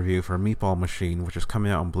there's a review for Meatball Machine, which is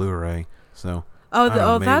coming out on Blu-ray. So,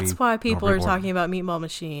 that's why people are talking about Meatball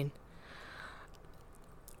Machine.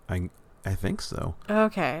 I think so.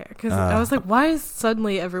 Okay, because I was like, why is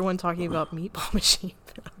suddenly everyone talking about Meatball Machine?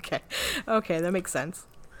 Okay, that makes sense.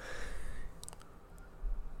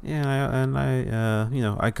 Yeah,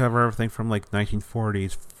 I cover everything from like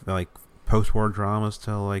 1940s, like post-war dramas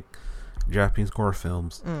to like Japanese gore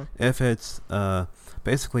films. If it's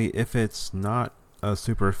if it's not a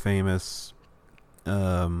super famous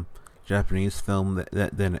Japanese film,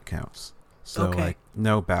 then it counts. So like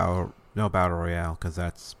no battle royale, because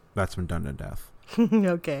that's been done to death.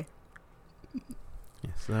 Okay. Yeah.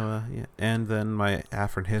 So and then my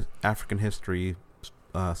African history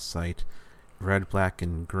site, Red, Black,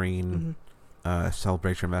 and Green,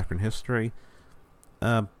 Celebration of African History.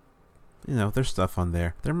 There's stuff on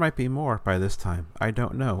there. There might be more by this time. I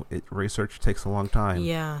don't know. Research takes a long time.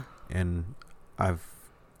 Yeah. And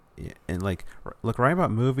look, writing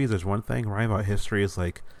about movies is one thing. Writing about history is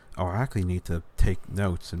like, I actually need to take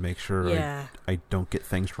notes and make sure I don't get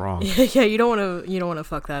things wrong. Yeah, you don't want to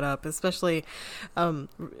fuck that up, especially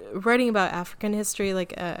writing about African history.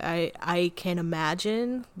 Like I can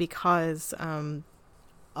imagine, because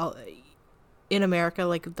in America,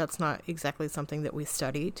 like that's not exactly something that we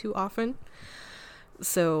study too often.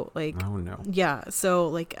 So like, oh no, yeah. So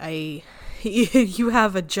like you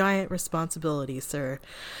have a giant responsibility, sir.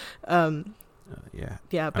 Yeah,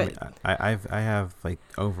 but I have like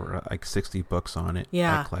over like 60 books on it.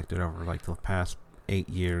 Yeah, I collected over like the past 8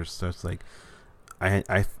 years. So it's like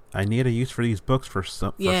I need a use for these books for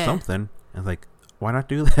something. And like, why not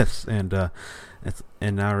do this? And now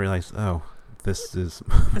I realize, this is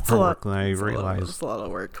more work than I realized. It's a lot of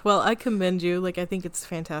work. Well, I commend you. Like, I think it's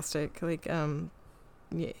fantastic. Like,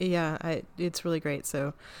 it's really great.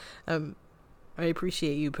 So, I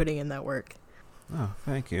appreciate you putting in that work. Oh,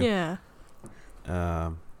 thank you. Yeah.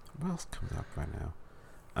 What else comes out by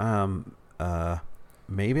now?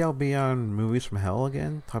 Maybe I'll be on Movies from Hell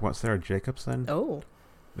again. Talk about Sarah Jacobson. Oh.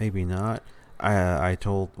 Maybe not. I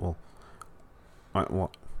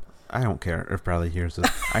don't care if Bradley hears this.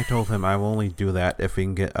 I told him I will only do that if we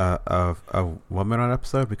can get a woman on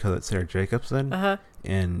episode, because it's Sarah Jacobson. Uh-huh.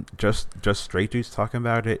 And just straight dudes talking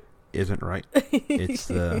about it isn't right. It's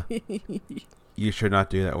you should not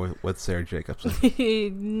do that with Sarah Jacobson.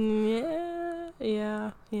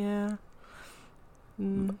 Yeah.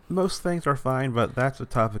 Most things are fine, but that's a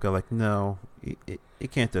topic of like, no,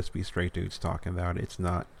 it can't just be straight dudes talking about it. It's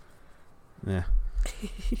not. Yeah.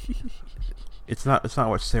 It's not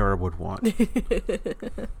what Sarah would want.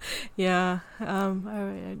 Yeah. I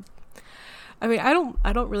mean, I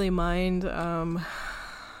don't really mind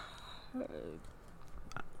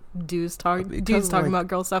dudes talking about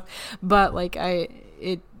girl stuff, but like I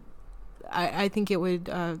think it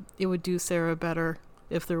would do Sarah better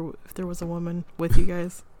if there was a woman with you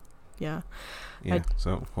guys. Yeah.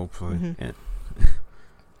 So hopefully,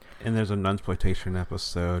 and there's a nunsploitation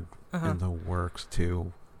episode in the works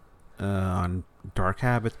too. On Dark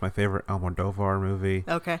Habits, my favorite Almodovar movie.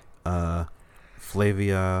 Okay.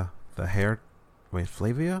 Flavia,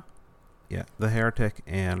 Flavia? Yeah, The Heretic,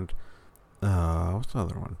 and what's the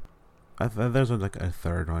other one? There's like a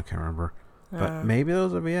third one, I can't remember. But maybe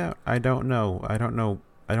those will be out. I don't know. I don't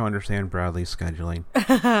understand Bradley's scheduling.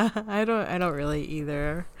 I don't really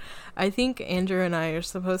either. I think Andrew and I are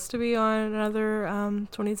supposed to be on another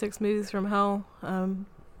 26 Movies from Hell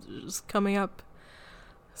just coming up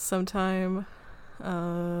sometime.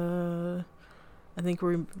 I think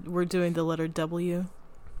we're doing the letter W.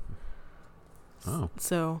 Oh.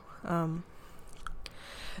 So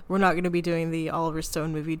we're not going to be doing the Oliver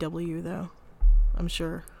Stone movie W, though, I'm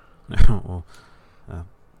sure. Well,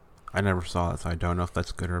 I never saw it, so I don't know if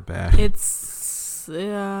that's good or bad. It's you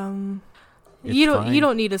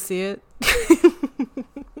don't need to see it.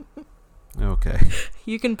 Okay.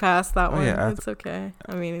 You can pass that one. Yeah, it's okay.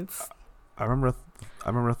 I mean, it's. I remember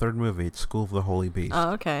a third movie. It's School of the Holy Beast.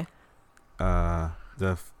 Oh, okay.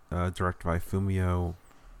 The directed by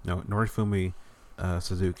Norifumi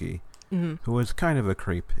Suzuki, who was kind of a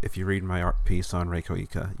creep. If you read my art piece on Reiko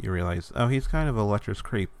Ika, you realize, he's kind of a lecherous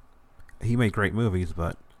creep. He made great movies,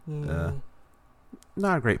 but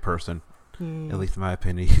not a great person. At least in my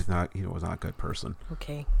opinion, he was not a good person.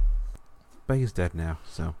 Okay. but he's dead now,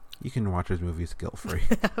 so you can watch his movies guilt-free.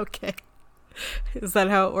 Okay. Is that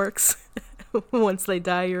how it works? Once they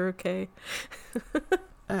die, you're okay?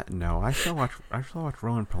 No, I still watch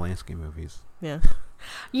Roman Polanski movies. Yeah.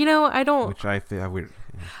 You know, I don't... Which I would,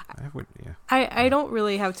 yeah. I don't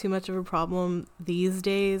really have too much of a problem these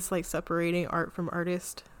days, like, separating art from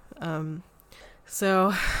artist.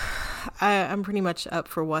 So I'm pretty much up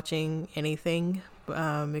for watching anything,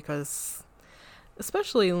 because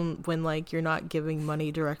especially when, like, you're not giving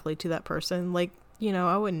money directly to that person. Like, you know,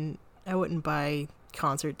 I wouldn't buy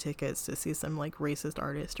concert tickets to see some, like, racist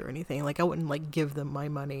artist or anything. Like, I wouldn't, like, give them my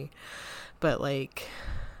money. But, like,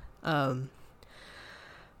 you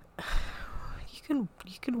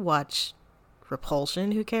can watch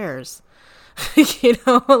Repulsion. Who cares? You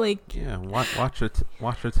know, like, yeah. Watch a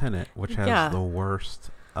Tenet, which has the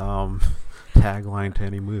worst tagline to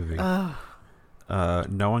any movie.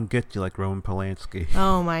 No one gets you like Roman Polanski.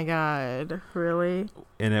 Oh my God, really?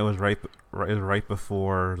 And it was right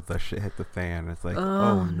before the shit hit the fan. It's like,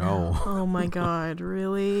 oh no. Oh my God,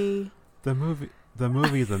 really? The movie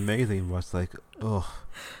is amazing, but it's like, ugh.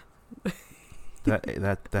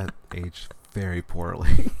 That aged very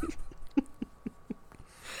poorly.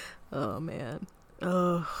 Oh man.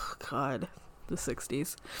 Oh God. The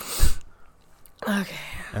 60s. Okay.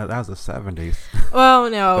 That was the 70s. Well,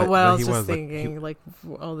 no, but I was he just was, thinking, like,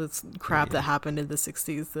 all this crap that happened in the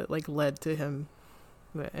 60s that, like, led to him,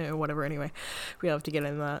 whatever, anyway. We don't have to get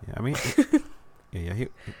into that. Yeah, I mean,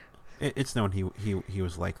 it's known he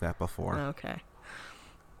was like that before. Okay.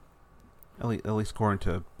 At least according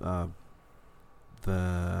to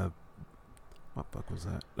what book was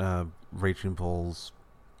that? Raging Bull's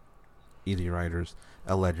Easy Riders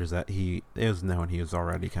alleges that it was known he was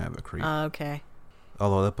already kind of a creep. Okay.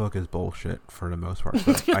 Although that book is bullshit for the most part,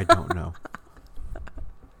 so I don't know.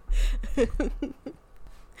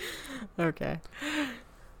 Okay.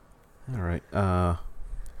 All right.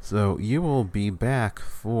 So you will be back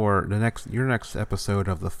for your next episode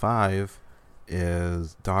of The Five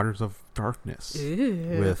is Daughters of Darkness.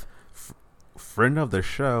 Ooh. With friend of the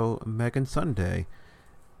show Megan Sunday,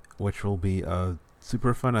 which will be a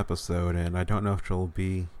super fun episode, and I don't know if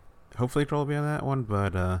hopefully Joel will be on that one,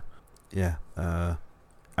 but yeah,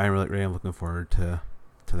 I really am looking forward to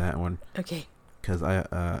that one. Okay. Because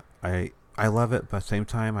I love it, but at the same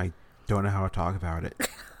time I don't know how to talk about it.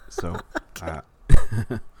 So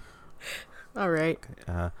all right.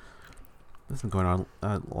 Okay, this has been going on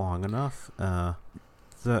long enough. I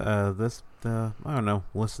don't know,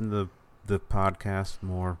 listen to the podcast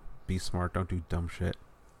more, be smart, don't do dumb shit.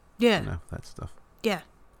 Yeah. You know, that stuff. Yeah.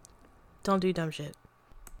 Don't do dumb shit.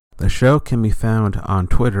 The show can be found on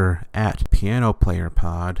Twitter at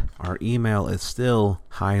PianoPlayerPod. Our email is still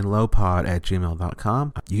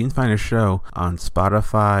highandlowpod@gmail.com. You can find the show on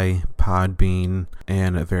Spotify, Podbean,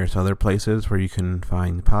 and various other places where you can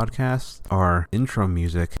find podcasts. Our intro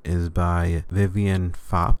music is by Vivian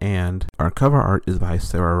Fopp, and our cover art is by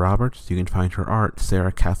Sarah Roberts. You can find her art at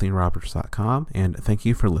sarahkathleenroberts.com, and thank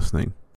you for listening.